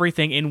 and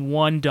everything in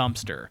one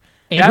dumpster.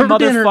 And that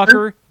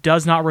motherfucker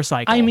does not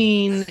recycle. I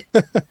mean,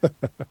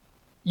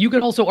 you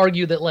could also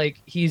argue that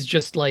like, he's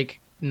just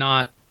like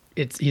not,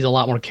 he's a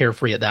lot more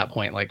carefree at that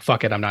point. Like,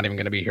 fuck it, I'm not even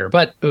going to be here.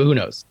 But who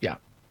knows? Yeah.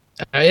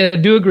 I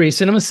do agree,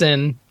 cinema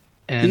sin,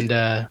 and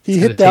he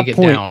hit that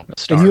point,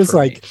 and he was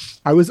like,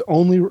 "I was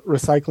only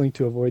recycling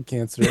to avoid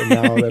cancer, and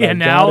now that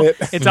now got it,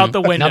 it's out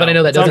the window. Now that I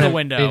know that it's doesn't out the have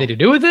window. anything to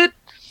do with it."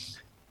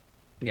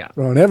 Yeah,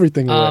 throwing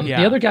everything away.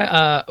 The other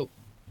guy,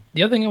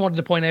 the other thing I wanted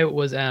to point out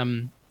was,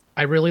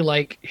 I really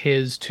like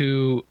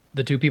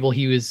the two people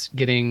he was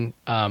getting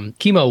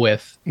chemo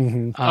with,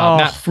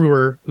 Matt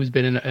Frewer, who's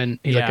been in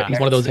he's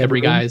one of those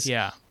every guys,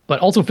 but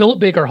also Philip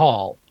Baker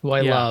Hall, who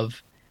I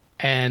love,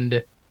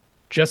 and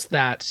just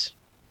that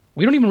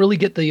we don't even really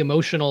get the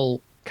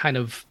emotional kind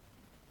of,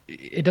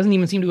 it doesn't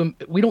even seem to,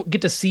 we don't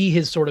get to see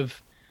his sort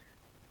of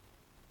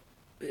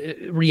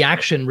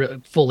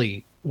reaction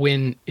fully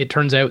when it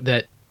turns out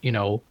that,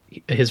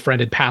 his friend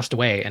had passed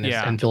away, and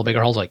and Philip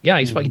Baker Hall's like,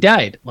 he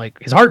died,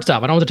 like his heart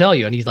stopped, I don't know what to tell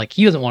you, and he's like,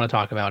 he doesn't want to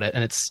talk about it,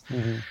 and it's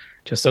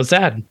just so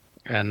sad.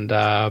 And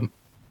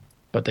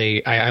but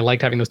I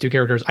liked having those two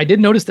characters. I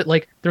did notice that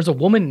like there's a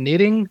woman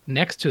knitting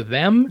next to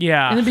them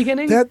in the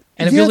beginning, and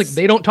it feels like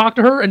they don't talk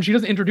to her and she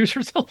doesn't introduce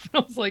herself.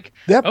 And I was like,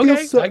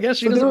 okay, I guess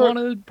she doesn't want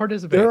to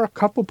participate. There are a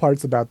couple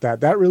parts about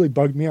that really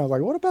bugged me. I was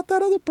like, what about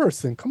that other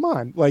person? Come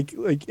on, like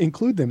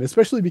include them,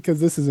 especially because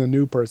this is a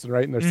new person,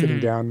 right? And they're sitting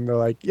down and they're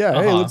like,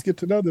 hey, let's get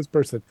to know this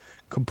person.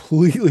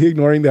 Completely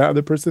ignoring that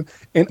other person.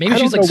 And maybe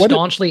she's like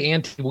staunchly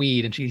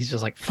anti-weed, and she's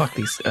just like, fuck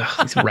these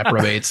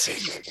reprobates.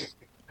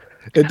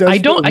 I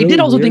did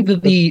also think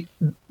that the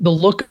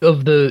look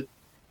of the,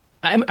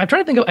 I'm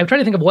trying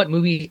to think of what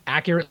movie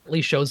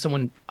accurately shows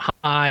someone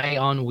high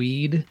on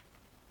weed,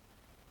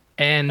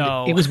 and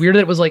it was weird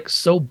that it was like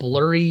so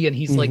blurry, and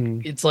he's like,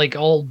 it's like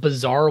all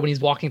bizarre when he's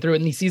walking through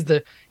it, and he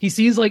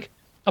sees like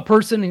a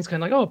person, and he's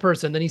kind of like, oh, a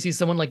person, then he sees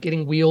someone like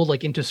getting wheeled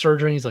like into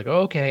surgery, and he's like,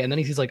 oh, okay, and then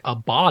he sees like a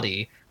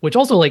body, which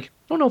also like, I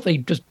don't know if they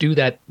just do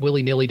that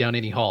willy-nilly down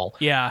any hall,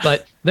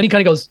 but then he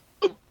kind of goes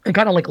and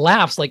kind of like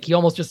laughs, like he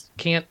almost just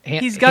can't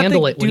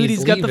handle it when he's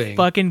leaving. Got the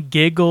fucking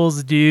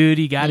giggles, dude.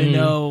 You got to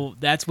know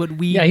that's what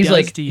weed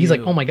does to you. He's like,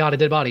 oh my god, a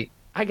dead body.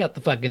 I got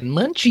the fucking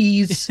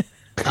munchies.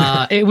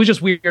 It was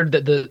just weird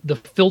that the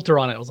filter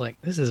on it was like,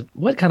 this is,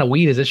 what kind of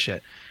weed is this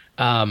shit?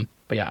 But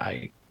yeah,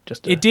 I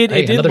just it did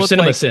another look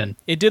cinema like, sin.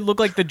 It did look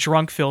like the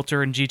drunk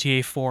filter in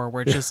GTA 4,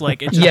 where it's just like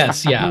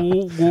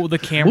the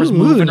camera's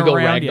moving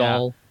around.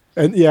 Ragdoll.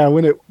 And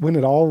when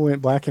it all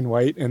went black and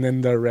white, and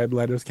then the red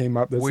letters came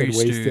up that said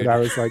wasted, I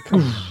was like,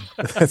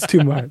 that's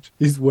too much.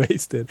 He's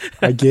wasted.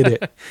 I get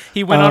it.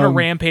 He went on a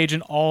rampage,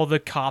 and all the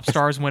cop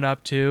stars went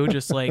up too.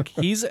 Just like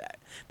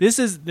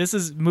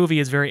this movie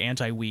is very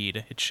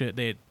anti-weed. It should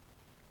here's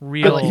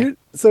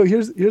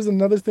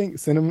another thing,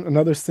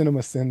 another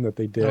cinema sin that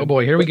they did. Oh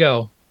boy, here we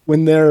go.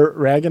 When they're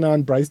ragging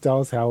on Bryce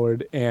Dallas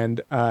Howard, and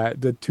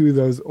the two of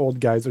those old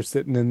guys are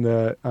sitting in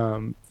the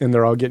and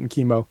they're all getting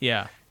chemo.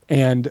 Yeah.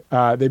 And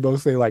they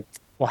both say like,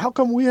 well, how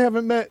come we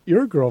haven't met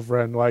your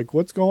girlfriend? Like,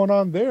 what's going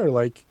on there?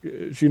 Like,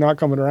 is she not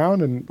coming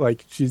around? And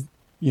like, she's,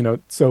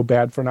 so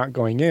bad for not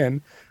going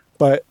in.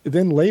 But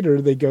then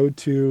later they go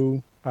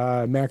to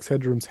Max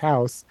Headroom's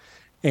house,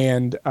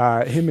 and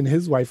him and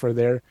his wife are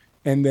there,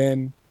 and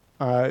then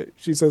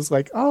she says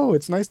like, "Oh,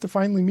 it's nice to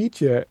finally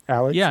meet you,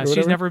 Alex." Yeah, or she's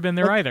whatever. never been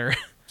there Like, either.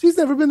 She's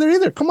never been there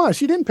either. Come on,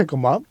 she didn't pick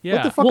him up. What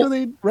Yeah. the fuck Well- are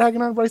they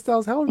ragging on Bryce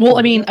Dallas Howard? Well, for?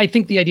 I mean, I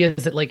think the idea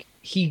is that like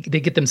they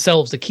get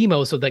themselves the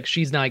chemo, so like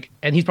she's not,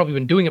 and he's probably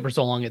been doing it for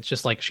so long. It's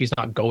just like she's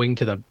not going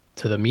to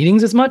the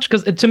meetings as much.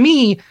 Because to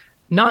me,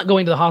 not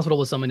going to the hospital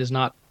with someone is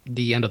not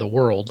the end of the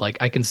world. Like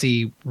I can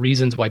see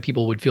reasons why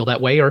people would feel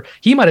that way. Or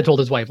he might have told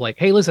his wife like,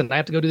 "Hey, listen, I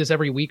have to go do this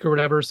every week or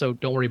whatever, so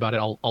don't worry about it.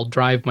 I'll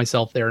drive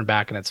myself there and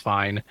back, and it's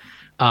fine."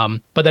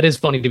 But that is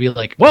funny to be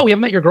like, "Whoa, you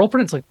haven't met your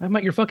girlfriend?" It's like, "I've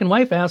met your fucking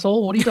wife,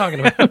 asshole. What are you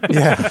talking about?"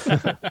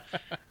 yeah,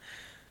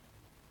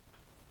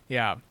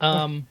 Yeah.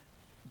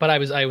 But I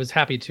was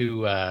happy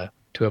to have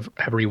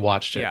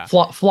rewatched it. Yeah.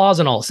 Flaws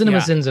and all, cinema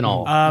Yeah. sins and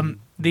all.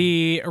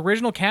 The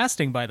original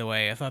casting, by the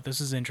way, I thought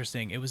this was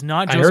interesting. It was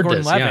not I Joseph heard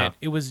this, Gordon-Levitt. yeah.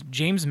 It was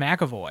James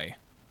McAvoy,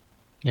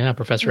 Yeah,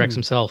 Professor X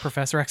himself.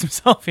 Professor X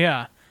himself.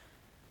 Yeah.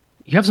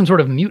 You have some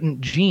sort of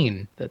mutant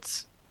gene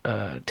that's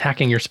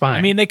attacking your spine.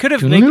 I mean, they could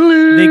have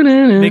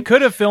they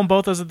could have filmed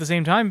both those at the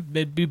same time.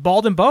 They'd be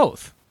bald in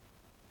both.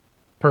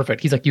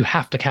 Perfect. He's like, you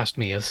have to cast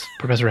me as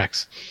Professor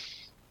X.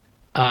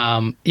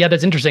 Yeah,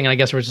 that's interesting. And I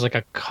guess it was just like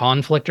a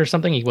conflict or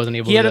something. He wasn't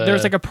able He had to. there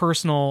was like a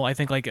personal, I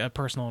think like a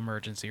personal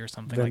emergency or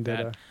something like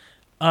Vendetta.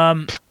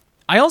 that.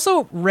 I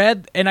also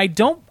read, and I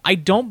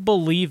don't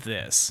believe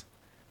this,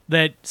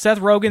 that Seth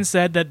Rogen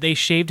said that they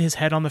shaved his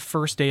head on the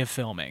first day of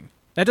filming.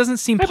 That doesn't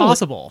seem I believe-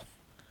 possible.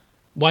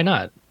 Why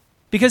not?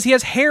 Because he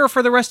has hair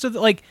for the rest of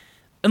the, like,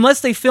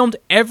 unless they filmed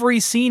every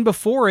scene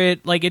before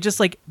it, like it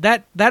just like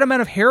that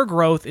amount of hair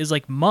growth is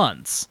like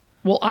months.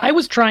 Well, I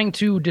was trying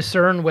to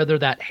discern whether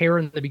that hair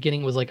in the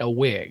beginning was like a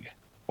wig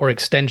or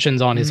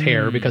extensions on his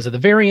hair, because at the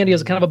very end he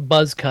has kind of a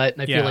buzz cut,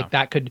 and I Yeah. feel like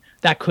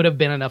that could have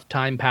been enough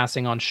time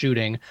passing on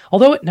shooting.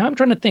 Although now I'm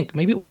trying to think,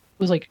 maybe it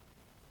was like,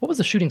 what was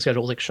the shooting schedule?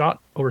 It was like shot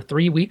over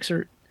 3 weeks, or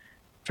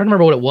I'm trying to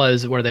remember what it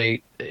was. Where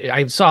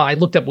I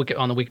looked up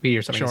on the Wikipedia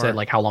or something Sure. and said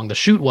like how long the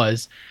shoot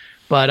was,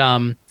 but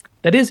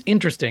that is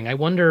interesting. I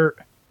wonder.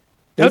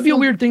 That would be a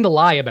weird thing to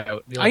lie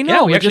about. Be like, I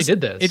know. Yeah, we it actually just,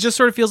 did this. It just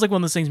sort of feels like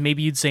one of those things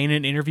maybe you'd say in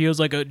an interview. It's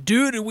like,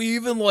 dude, we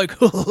even like,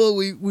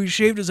 we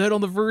shaved his head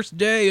on the first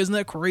day. Isn't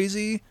that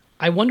crazy?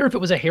 I wonder if it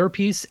was a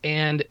hairpiece,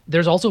 and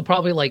there's also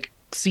probably like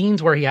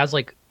scenes where he has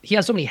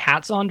so many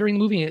hats on during the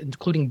movie,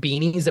 including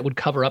beanies that would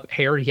cover up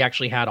hair he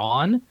actually had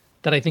on,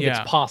 that I think Yeah.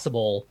 it's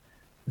possible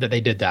that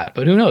they did that.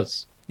 But who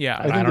knows? Yeah.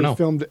 I think don't they know.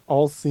 filmed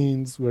all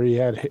scenes where he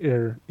had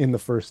hair in the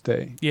first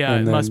day. Yeah,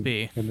 and it must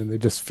be. And then they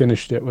just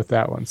finished it with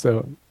that one.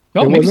 So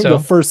Oh, it maybe wasn't so.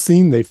 the first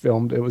scene they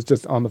filmed. It was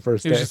just on the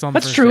first It day. was just on the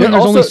That's first true. day. And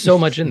there's Also- only so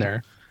much in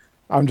there.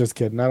 I'm just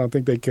kidding. I don't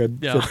think they could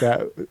Yeah. fit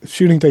that.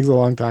 Shooting takes a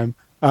long time.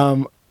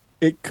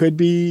 It could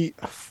be,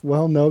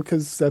 well, no,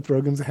 because Seth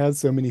Rogen's has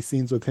so many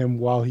scenes with him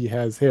while he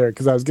has hair.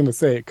 Because I was going to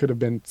say it could have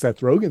been Seth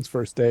Rogen's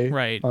first day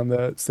Right. on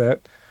the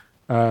set,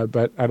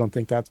 but I don't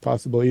think that's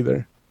possible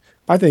either.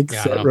 I think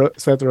Yeah, I don't know.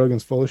 Seth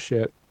Rogen's full of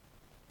shit.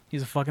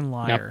 He's a fucking Yep,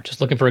 liar.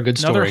 just looking for a good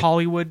Another story.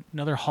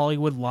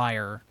 Hollywood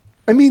liar.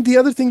 I mean, the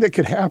other thing that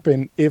could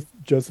happen if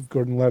Joseph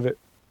Gordon-Levitt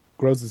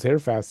grows his hair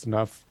fast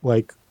enough,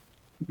 like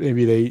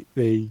maybe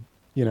they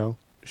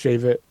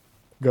shave it,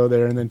 go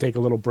there, and then take a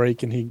little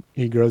break, and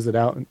he grows it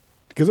out,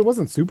 because it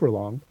wasn't super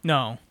long.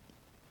 No,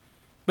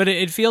 but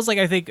it feels like,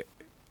 I think,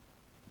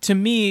 to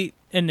me,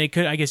 and it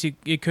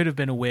could have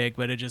been a wig,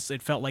 but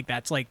it felt like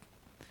that's like,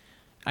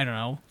 I don't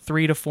know,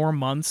 3 to 4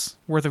 months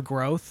worth of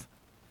growth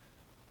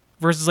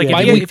versus like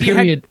Yeah. if you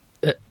had,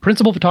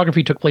 Principal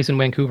photography took place in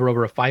Vancouver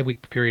over a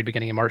 5-week period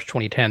beginning in March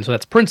 2010. So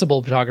that's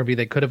principal photography.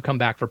 They could have come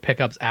back for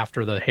pickups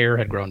after the hair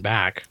had grown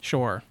back.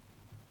 sure.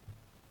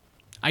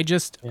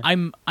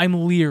 I'm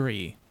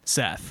leery,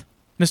 Seth.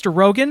 Mr.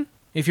 Rogen,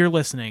 if you're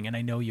listening, and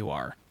I know you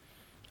are,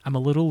 I'm a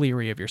little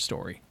leery of your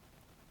story.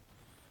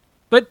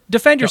 But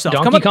defend yourself.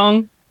 Donkey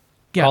Kong,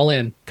 Yeah. call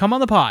in. Come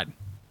on the pod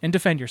and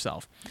defend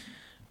yourself.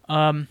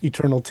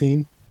 Eternal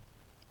Teen.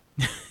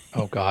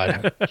 Oh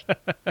God.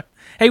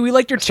 Hey, we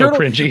liked your So turtle.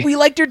 cringy. We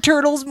liked your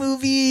Turtles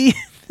movie,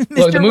 Mr.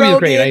 Well, the movie is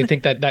great. Rogen. I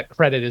think that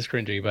credit is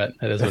cringy, but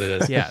that is what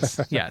it is. Yes,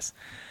 yes.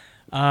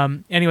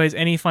 Anyways,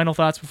 any final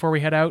thoughts before we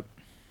head out?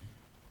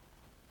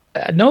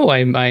 No,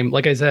 I'm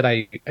like I said,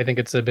 I think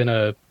it's been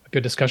a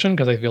good discussion,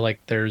 because I feel like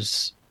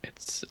it's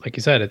like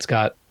you said, it's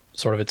got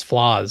sort of its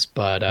flaws,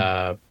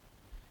 but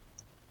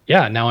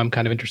yeah, now I'm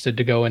kind of interested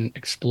to go and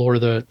explore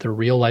the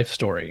real life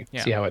story,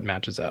 Yeah. see how it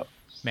matches out.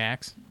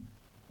 Max?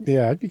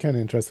 Yeah, I'd be kind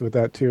of interested with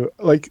that too.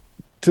 Like,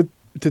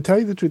 to tell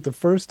you the truth, the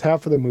first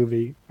half of the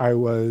movie, I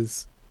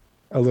was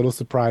a little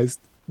surprised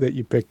that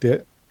you picked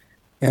it,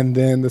 and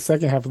then the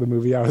second half of the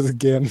movie, I was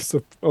again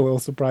a little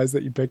surprised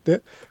that you picked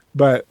it.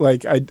 But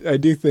like, I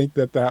do think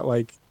that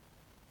like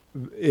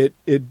it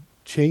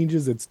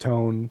changes its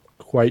tone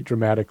quite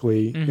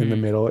dramatically in the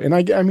middle, and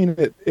I mean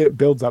it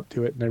builds up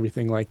to it and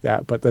everything like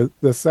that. But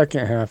the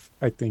second half,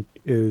 I think,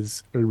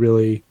 is a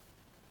really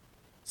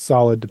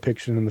solid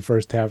depiction, and the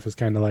first half is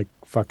kind of like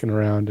fucking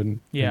around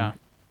and Yeah.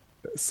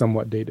 and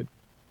somewhat dated.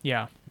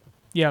 Yeah.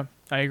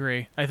 I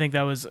agree. I think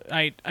that was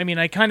I mean,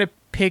 I kind of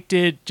picked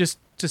it just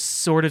to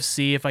sort of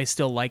see if I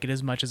still like it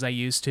as much as I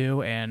used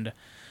to, and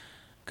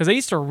because I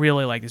used to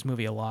really like this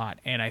movie a lot,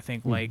 and I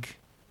think like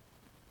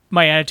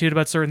my attitude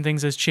about certain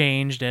things has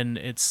changed, and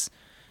it's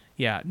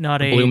not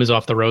The bloom is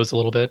off the rose a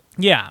little bit.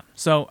 Yeah,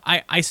 so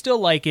I still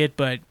like it,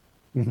 but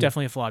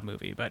definitely a flawed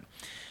movie. But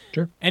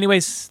Sure.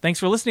 Anyways, thanks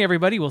for listening,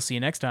 everybody. We'll see you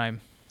next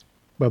time.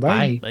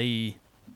 Bye-bye. Bye. Bye.